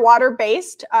 yes. If they're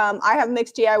water-based, I have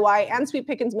mixed DIY and Sweet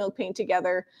Pickins milk paint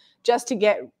together just to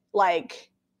get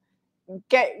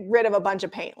rid of a bunch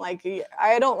of paint. Like,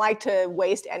 I don't like to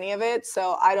waste any of it,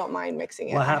 so I don't mind mixing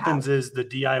it. What happens is the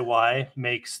DIY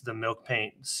makes the milk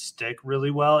paint stick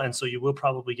really well, and so you will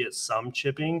probably get some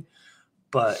chipping,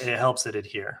 but it helps it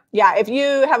adhere. Yeah, if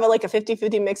you have a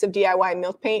 50-50 mix of DIY and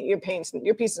milk paint, your piece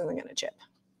isn't going to chip.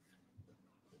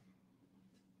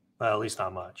 Well, at least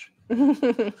not much.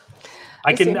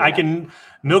 I can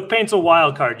milk paint's a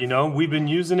wild card, you know. We've been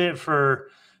using it for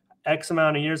X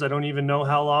amount of years. I don't even know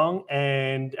how long.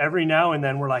 And every now and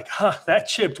then we're like, that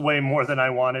chipped way more than I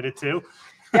wanted it to.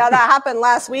 Yeah, that happened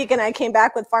last week. And I came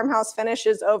back with farmhouse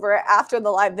finishes over after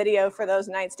the live video for those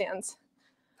nightstands.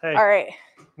 Hey, all right.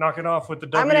 Knock it off with the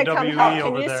WWE I'm going to come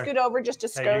help. Can you there. Scoot over just a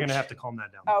scotch? Hey, you're going to have to calm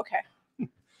that down. Oh, okay.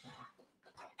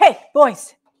 Hey,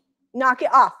 boys, knock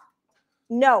it off.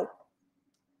 No.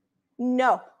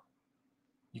 You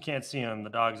can't see them. The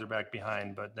dogs are back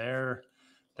behind, but they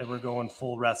were going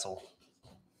full wrestle.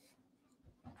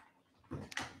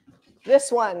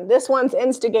 This one's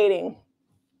instigating.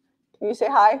 Can you say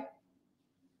hi?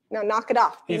 No, knock it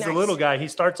off. He's a little guy. He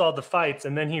starts all the fights,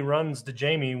 and then he runs to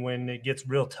Jami when it gets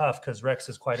real tough because Rex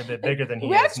is quite a bit bigger than he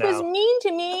is now. Rex was mean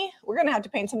to me. We're going to have to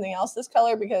paint something else this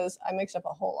color because I mixed up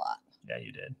a whole lot. Yeah,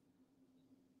 you did.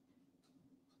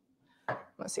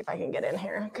 Let's see if I can get in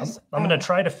here. I'm going to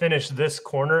try to finish this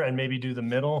corner and maybe do the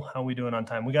middle. How are we doing on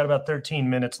time? We got about 13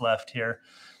 minutes left here,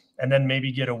 and then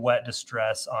maybe get a wet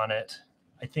distress on it.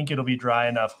 I think it'll be dry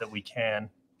enough that we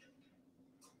can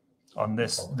on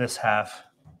this half.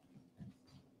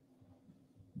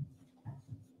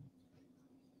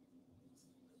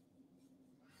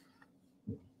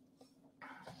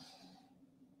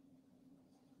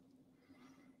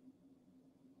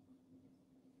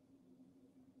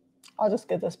 I'll just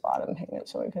get this bottom painted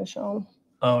so we can show them.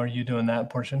 Oh, are you doing that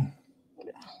portion?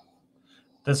 Yeah.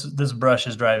 This brush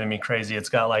is driving me crazy. It's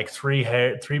got like three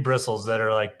bristles that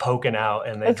are like poking out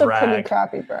and they drag. It's a pretty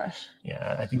crappy brush.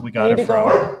 Yeah, I think we got it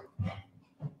from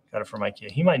IKEA.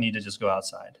 He might need to just go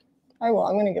outside. I will.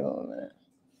 I'm gonna give him a minute.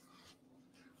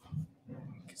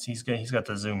 Cause he's got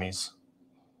the zoomies.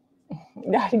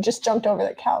 Yeah, he just jumped over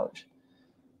the couch.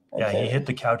 That's he hit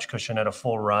the couch cushion at a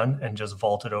full run and just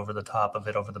vaulted over the top of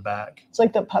it over the back. It's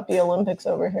like the puppy Olympics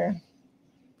over here.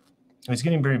 He's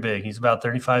getting very big. He's about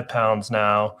 35 pounds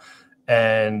now.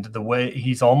 And the way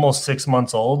he's almost 6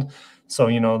 months old. So,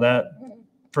 you know, that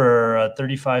for a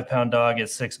 35-pound dog at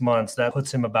 6 months, that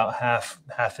puts him about half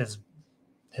his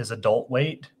adult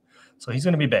weight. So he's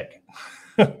going to be big.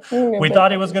 We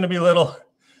thought he was going to be little,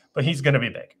 but he's going to be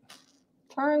big.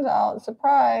 Turns out,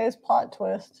 surprise, plot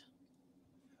twist.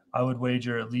 I would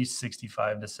wager at least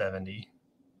 65 to 70.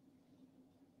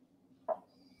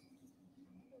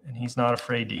 And he's not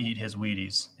afraid to eat his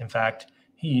Wheaties. In fact,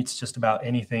 he eats just about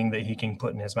anything that he can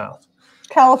put in his mouth.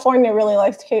 California really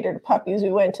likes to cater to puppies.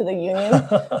 We went to the Union,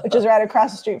 which is right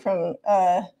across the street from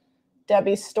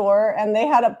Debbie's store, and they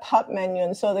had a pup menu.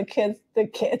 And so the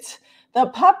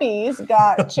puppies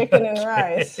got chicken and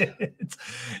rice.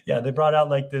 Yeah, they brought out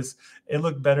like this. It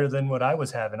looked better than what I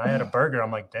was having. I had a burger.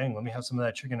 I'm like, dang, let me have some of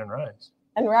that chicken and rice.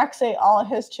 And Rex ate all of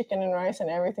his chicken and rice and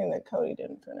everything that Cody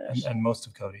didn't finish. And most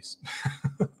of Cody's.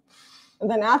 And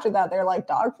then after that, they're like,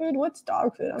 dog food? What's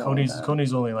dog food?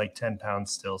 Cody's only like 10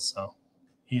 pounds still, so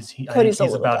I think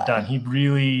he's about done.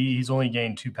 He's only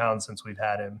gained 2 pounds since we've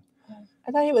had him.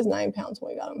 I thought he was 9 pounds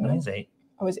when we got him. No, he's 8.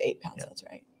 I was 8 pounds. Yeah. That's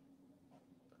right.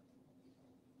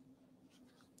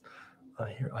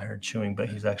 I heard chewing, but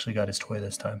he's actually got his toy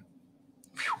this time.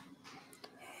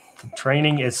 The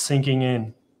training is sinking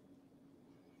in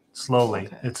slowly.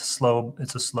 Okay. It's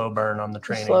a slow burn on the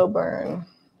training. Slow burn.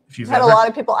 I've had a lot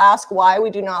of people ask why we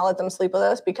do not let them sleep with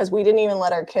us, because we didn't even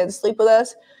let our kids sleep with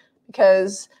us,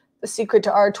 because the secret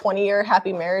to our 20-year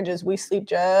happy marriage is we sleep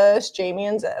just Jamie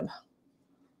and Zeb.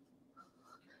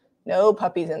 No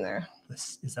puppies in there.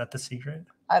 Is that the secret?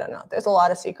 I don't know. There's a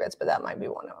lot of secrets, but that might be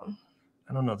one of them.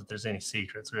 I don't know that there's any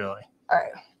secrets, really. All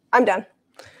right. I'm done.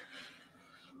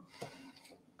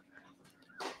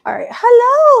 All right.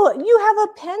 Hello. You have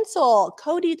a pencil.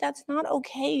 Cody, that's not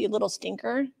okay, you little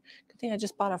stinker. Good thing I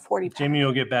just bought a 40-pound. Jamie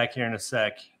will get back here in a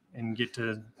sec and get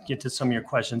to some of your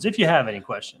questions, if you have any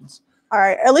questions. All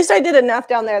right. At least I did enough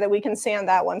down there that we can sand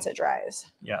that once it dries.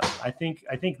 Yeah. I think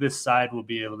this side will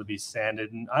be able to be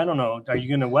sanded. And I don't know. Are you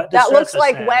going to wet this? That looks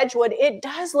like Wedgwood. It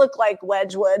does look like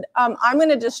Wedgwood. I'm going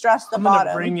to distress the bottom. I'm going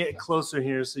to bring it closer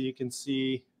here so you can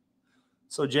see.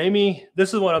 So Jamie,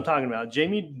 this is what I'm talking about.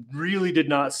 Jamie really did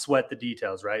not sweat the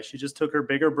details, right? She just took her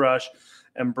bigger brush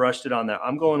and brushed it on there.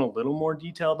 I'm going a little more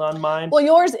detailed on mine. Well,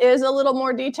 yours is a little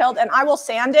more detailed, and I will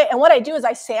sand it. And what I do is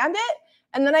I sand it,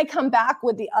 and then I come back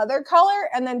with the other color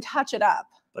and then touch it up.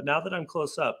 But now that I'm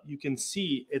close up, you can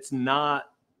see it's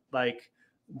not like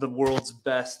the world's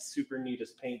best, super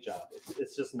neatest paint job.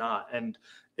 It's just not. And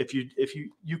if you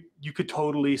could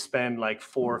totally spend like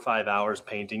 4 or 5 hours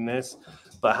painting this.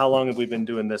 But how long have we been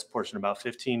doing this portion? About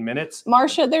 15 minutes.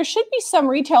 Marcia, there should be some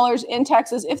retailers in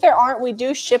Texas. If there aren't, we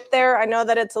do ship there. I know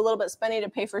that it's a little bit spendy to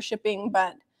pay for shipping,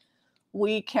 but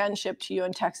we can ship to you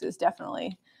in Texas,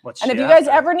 definitely. And if you guys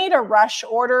ever need a rush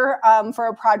order for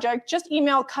a project, just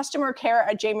email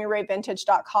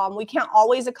customercare@jamirayvintage.com. We can't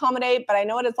always accommodate, but I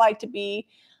know what it's like to be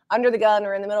under the gun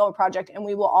or in the middle of a project, and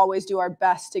we will always do our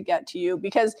best to get to you,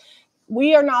 because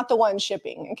we are not the ones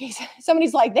shipping. In case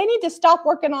somebody's like, they need to stop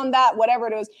working on that, whatever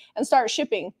it is, and start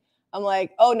shipping. I'm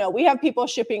like, oh no, we have people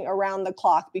shipping around the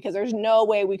clock, because there's no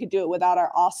way we could do it without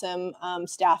our awesome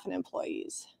staff and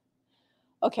employees.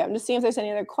 Okay, I'm just seeing if there's any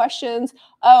other questions.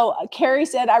 Oh, Carrie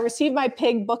said, I received my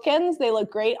pig bookends. They look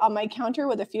great on my counter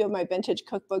with a few of my vintage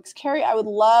cookbooks. Carrie, I would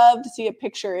love to see a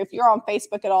picture. If you're on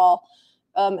Facebook at all,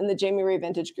 in the Jami Ray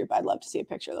Vintage group, I'd love to see a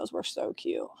picture. Those were so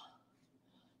cute.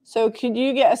 So could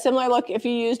you get a similar look if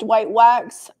you used white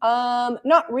wax?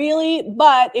 Not really,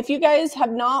 but if you guys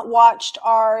have not watched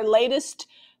our latest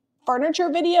furniture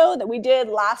video that we did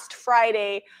last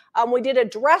Friday, we did a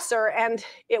dresser and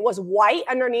it was white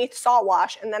underneath salt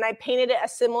wash, and then I painted it a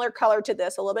similar color to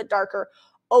this, a little bit darker,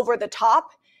 over the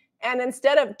top. And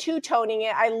instead of two-toning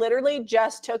it, I literally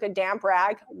just took a damp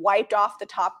rag, wiped off the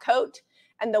top coat,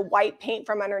 and the white paint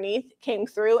from underneath came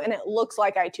through, and it looks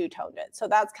like I two-toned it. So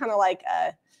that's kind of like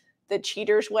the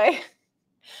cheater's way.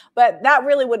 But that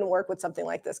really wouldn't work with something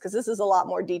like this, because this is a lot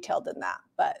more detailed than that.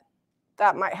 But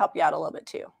that might help you out a little bit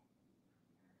too.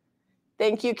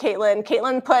 Thank you, Caitlin.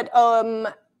 Caitlin put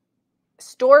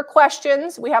store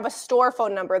questions, we have a store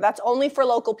phone number. That's only for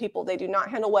local people. They do not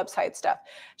handle website stuff.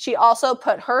 She also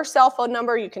put her cell phone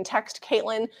number. You can text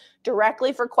Caitlin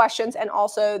directly for questions, and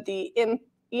also the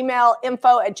email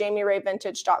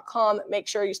info@jamirayvintage.com. Make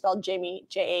sure you spell Jami,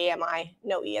 Jami,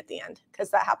 no E at the end, because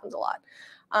that happens a lot.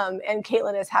 And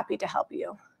Caitlin is happy to help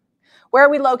you. Where are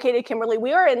we located, Kimberly?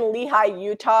 We are in Lehigh,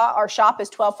 Utah. Our shop is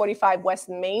 1245 West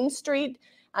Main Street.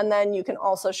 And then you can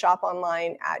also shop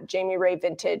online at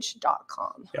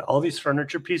jamirayvintage.com. Yeah, all these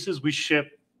furniture pieces, we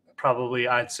ship probably,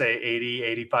 I'd say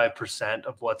 85%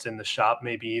 of what's in the shop,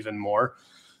 maybe even more.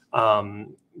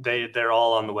 They're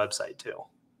all on the website too.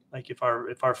 Like if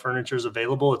our furniture is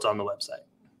available, it's on the website.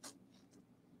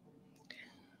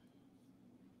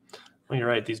 Well, you're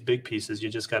right. These big pieces, you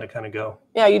just got to kind of go.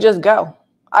 Yeah, you just go.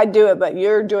 I do it, but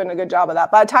you're doing a good job of that.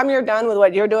 By the time you're done with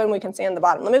what you're doing, we can sand the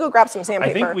bottom. Let me go grab some sandpaper.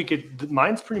 I think we could.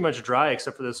 Mine's pretty much dry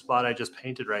except for this spot I just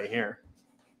painted right here.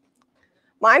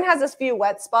 Mine has a few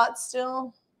wet spots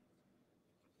still.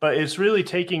 But it's really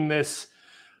taking this,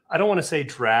 I don't want to say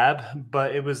drab,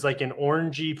 but it was like an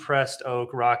orangey pressed oak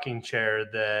rocking chair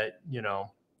that, you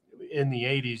know, in the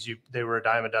 80s, they were a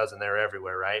dime a dozen. They were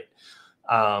everywhere, right?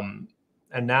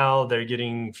 And now they're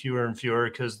getting fewer and fewer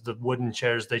because the wooden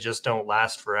chairs, they just don't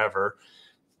last forever.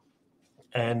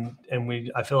 And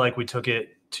I feel like we took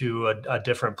it to a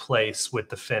different place with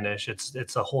the finish.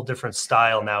 It's a whole different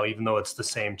style now, even though it's the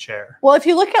same chair. Well, if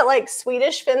you look at like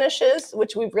Swedish finishes,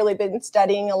 which we've really been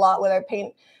studying a lot with our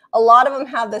paint, a lot of them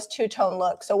have this two-tone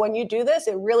look. So when you do this,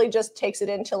 it really just takes it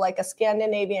into like a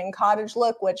Scandinavian cottage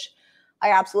look, which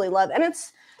I absolutely love. And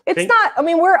it's not, I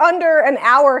mean, we're under an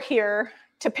hour here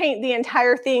to paint the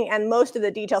entire thing and most of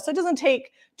the details. So it doesn't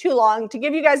take too long. To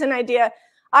give you guys an idea,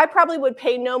 I probably would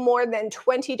pay no more than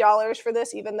 $20 for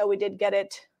this, even though we did get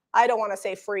it. I don't want to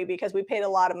say free because we paid a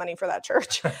lot of money for that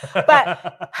church, but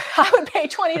I would pay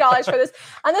 $20 for this.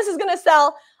 And this is going to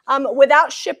sell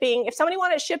without shipping. If somebody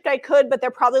wanted it shipped, I could, but they're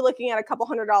probably looking at a couple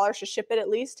 $100s to ship it at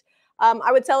least.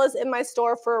 I would sell this in my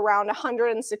store for around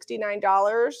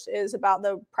 $169 is about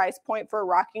the price point for a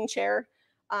rocking chair.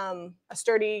 A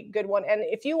sturdy, good one. And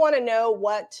if you want to know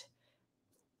what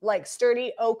like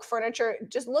sturdy oak furniture,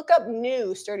 just look up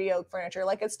new sturdy oak furniture.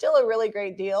 Like it's still a really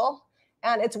great deal.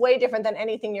 And it's way different than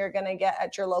anything you're going to get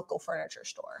at your local furniture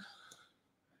store.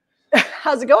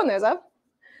 How's it going there, Zeb?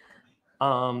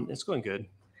 It's going good.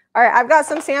 All right, I've got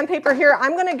some sandpaper here.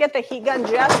 I'm going to get the heat gun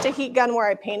just to heat gun where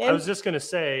I painted. I was just going to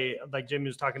say, like Jami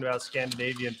was talking about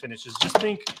Scandinavian finishes, just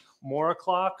think Mora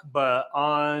clock, but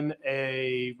on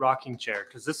a rocking chair,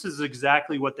 because this is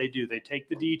exactly what they do. They take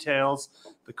the details,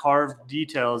 the carved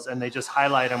details, and they just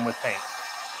highlight them with paint.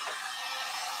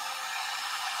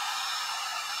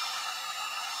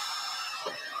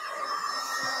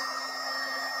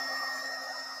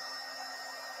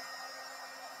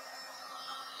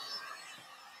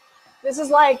 This is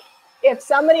like if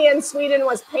somebody in Sweden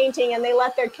was painting and they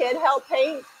let their kid help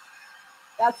paint,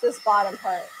 that's this bottom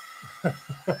part.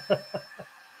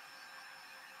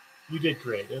 You did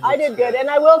great. I did good. And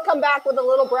I will come back with a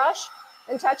little brush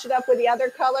and touch it up with the other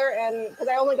color, and because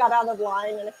I only got out of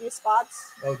line in a few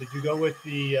spots. Oh, did you go with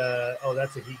the, oh,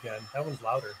 that's a heat gun. That one's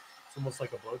louder. It's almost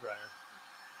like a blow dryer.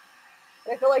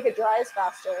 But I feel like it dries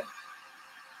faster.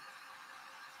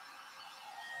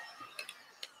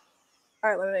 All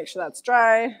right, let me make sure that's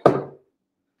dry.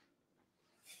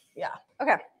 Yeah,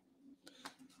 okay.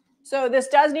 So this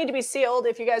does need to be sealed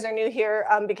if you guys are new here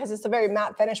because it's a very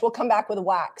matte finish. We'll come back with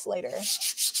wax later.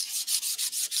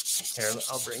 Here,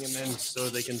 I'll bring them in so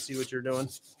they can see what you're doing.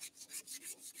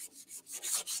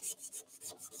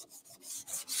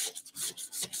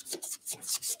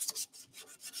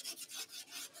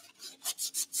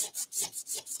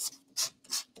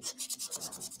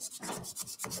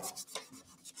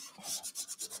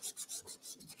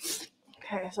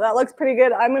 Okay, so that looks pretty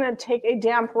good. I'm going to take a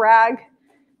damp rag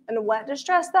and wet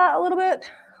distress that a little bit.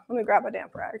 Let me grab a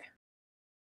damp rag.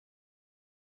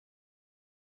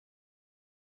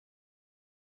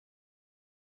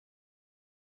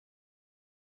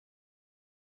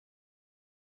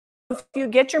 If you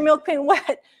get your milk paint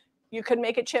wet, you could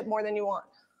make it chip more than you want.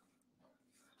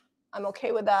 I'm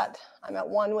okay with that. I'm at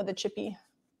 1 with the chippy.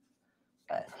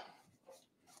 But.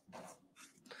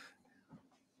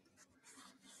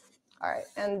 All right,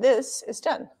 and this is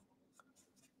done.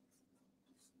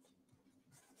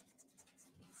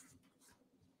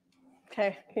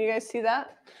 Okay, can you guys see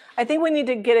that? I think we need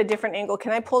to get a different angle.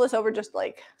 Can I pull this over just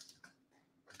like,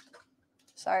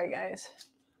 sorry guys.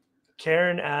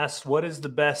 Karen asked, what is the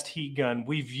best heat gun?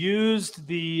 We've used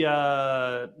the,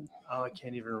 oh, I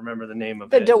can't even remember the name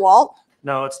of it. The DeWalt?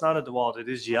 No, it's not a DeWalt. It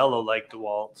is yellow like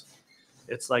DeWalt.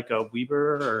 It's like a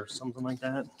Weber or something like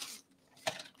that.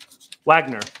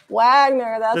 Wagner.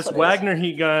 Wagner, that's this what Wagner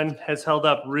heat gun has held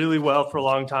up really well for a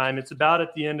long time. It's about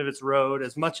at the end of its road.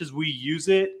 As much as we use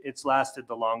it, it's lasted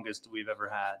the longest we've ever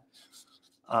had.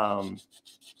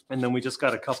 And then we just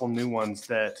got a couple new ones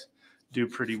that do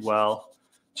pretty well.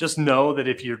 Just know that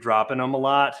if you're dropping them a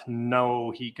lot,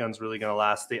 no heat gun's really going to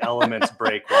last. The elements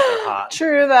break while they're hot.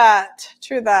 True that.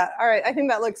 True that. All right, I think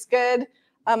that looks good.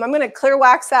 I'm going to clear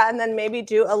wax that and then maybe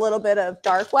do a little bit of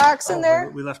dark wax in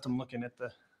there. We left them looking at the...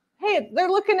 Hey, they're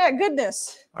looking at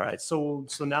goodness. All right, so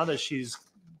now that she's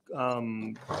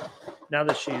done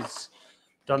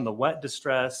the wet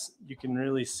distress, you can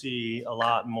really see a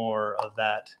lot more of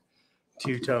that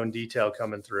two-tone detail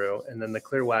coming through, and then the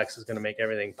clear wax is going to make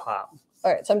everything pop.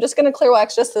 All right, so I'm just going to clear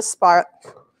wax just this spot,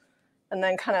 and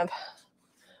then kind of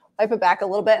wipe it back a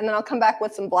little bit, and then I'll come back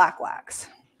with some black wax.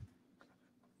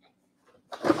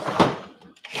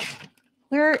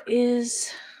 Where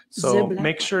is... So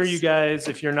make sure you guys,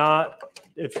 if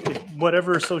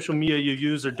whatever social media you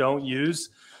use or don't use,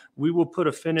 we will put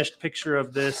a finished picture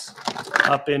of this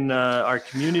up in our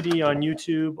community on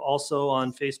YouTube, also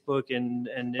on Facebook and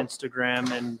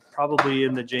Instagram, and probably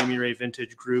in the Jami Ray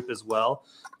Vintage group as well,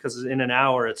 because in an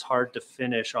hour it's hard to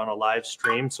finish on a live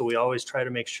stream. So we always try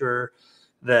to make sure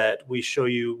that we show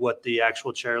you what the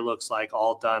actual chair looks like,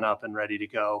 all done up and ready to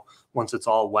go once it's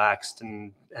all waxed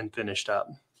and finished up.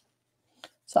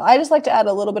 So I just like to add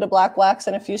a little bit of black wax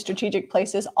in a few strategic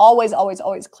places. Always, always,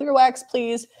 always clear wax,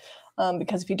 please,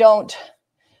 because if you don't,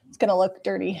 it's going to look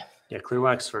dirty. Yeah, clear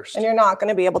wax first. And you're not going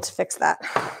to be able to fix that.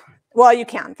 Well, you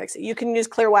can fix it. You can use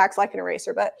clear wax like an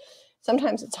eraser, but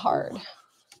sometimes it's hard. I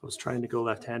was trying to go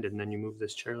left-handed, and then you move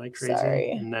this chair like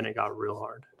crazy, and then it got real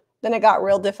hard. Then it got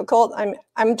real difficult.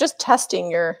 I'm just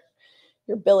testing your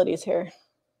abilities here.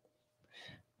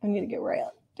 I need to get right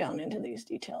down into these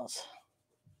details.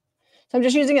 So I'm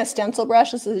just using a stencil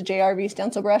brush. This is a JRV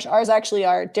stencil brush. Ours actually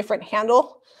are different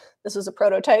handle. This is a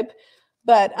prototype.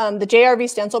 But the JRV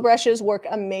stencil brushes work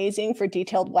amazing for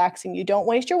detailed waxing. You don't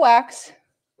waste your wax,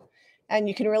 and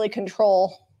you can really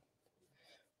control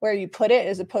where you put it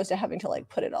as opposed to having to like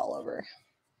put it all over.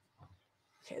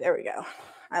 Okay, there we go.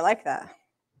 I like that.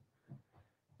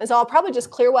 And so I'll probably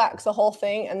just clear wax the whole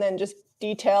thing and then just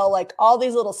detail like all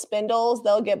these little spindles.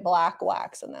 They'll get black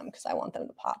wax in them because I want them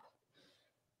to pop.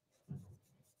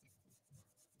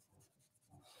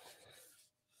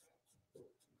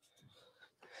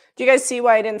 Do you guys see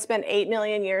why I didn't spend 8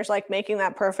 million years like making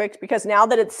that perfect? Because now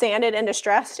that it's sanded and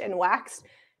distressed and waxed,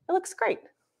 it looks great.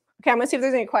 Okay, I'm gonna see if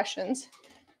there's any questions.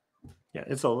 Yeah,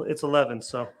 it's 11,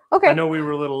 so okay. I know we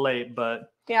were a little late,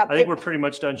 but yeah, I think we're pretty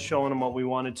much done showing them what we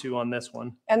wanted to on this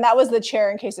one. And that was the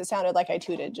chair in case it sounded like I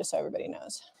tooted, just so everybody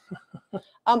knows.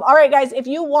 All right, guys, if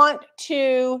you want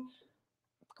to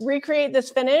recreate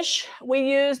this finish, we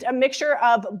used a mixture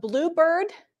of Bluebird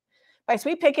by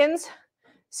Sweet Pickens,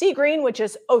 Sea Green, which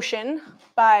is Ocean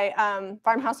by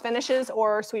Farmhouse Finishes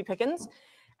or Sweet Pickens.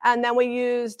 And then we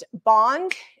used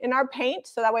Bond in our paint,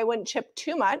 so that way it wouldn't chip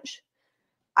too much.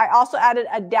 I also added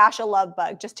a dash of Love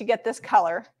Bug just to get this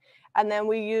color. And then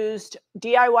we used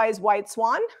DIY's White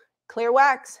Swan, clear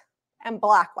wax, and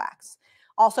black wax.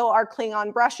 Also our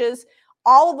Klingon brushes,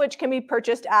 all of which can be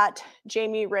purchased at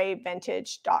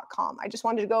jamirayvintage.com. I just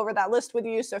wanted to go over that list with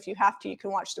you, so if you have to, you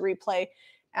can watch the replay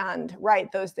and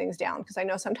write those things down, because I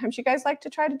know sometimes you guys like to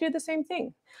try to do the same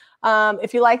thing.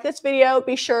 If you like this video,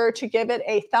 be sure to give it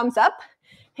a thumbs up,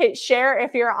 hit share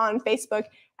if you're on Facebook,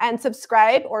 and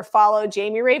subscribe or follow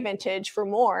Jami Ray Vintage for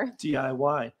more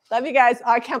DIY. Love you guys.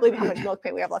 Oh, I can't believe how much milk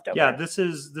paint we have left over. Yeah, this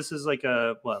is like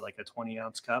a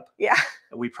 20-ounce cup. Yeah.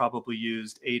 We probably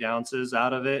used 8 ounces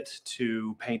out of it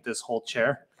to paint this whole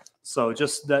chair. So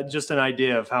just an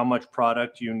idea of how much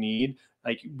product you need.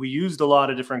 Like, we used a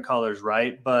lot of different colors,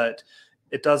 right? But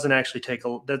it doesn't actually take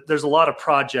there's a lot of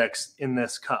projects in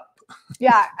this cup.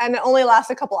 Yeah, and it only lasts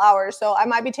a couple hours. So I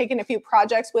might be taking a few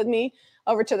projects with me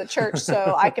over to the church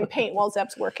so I can paint while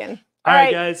Zep's working. All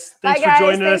right, guys. Thanks for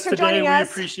joining us today. We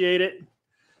appreciate it.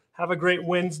 Have a great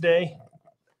Wednesday.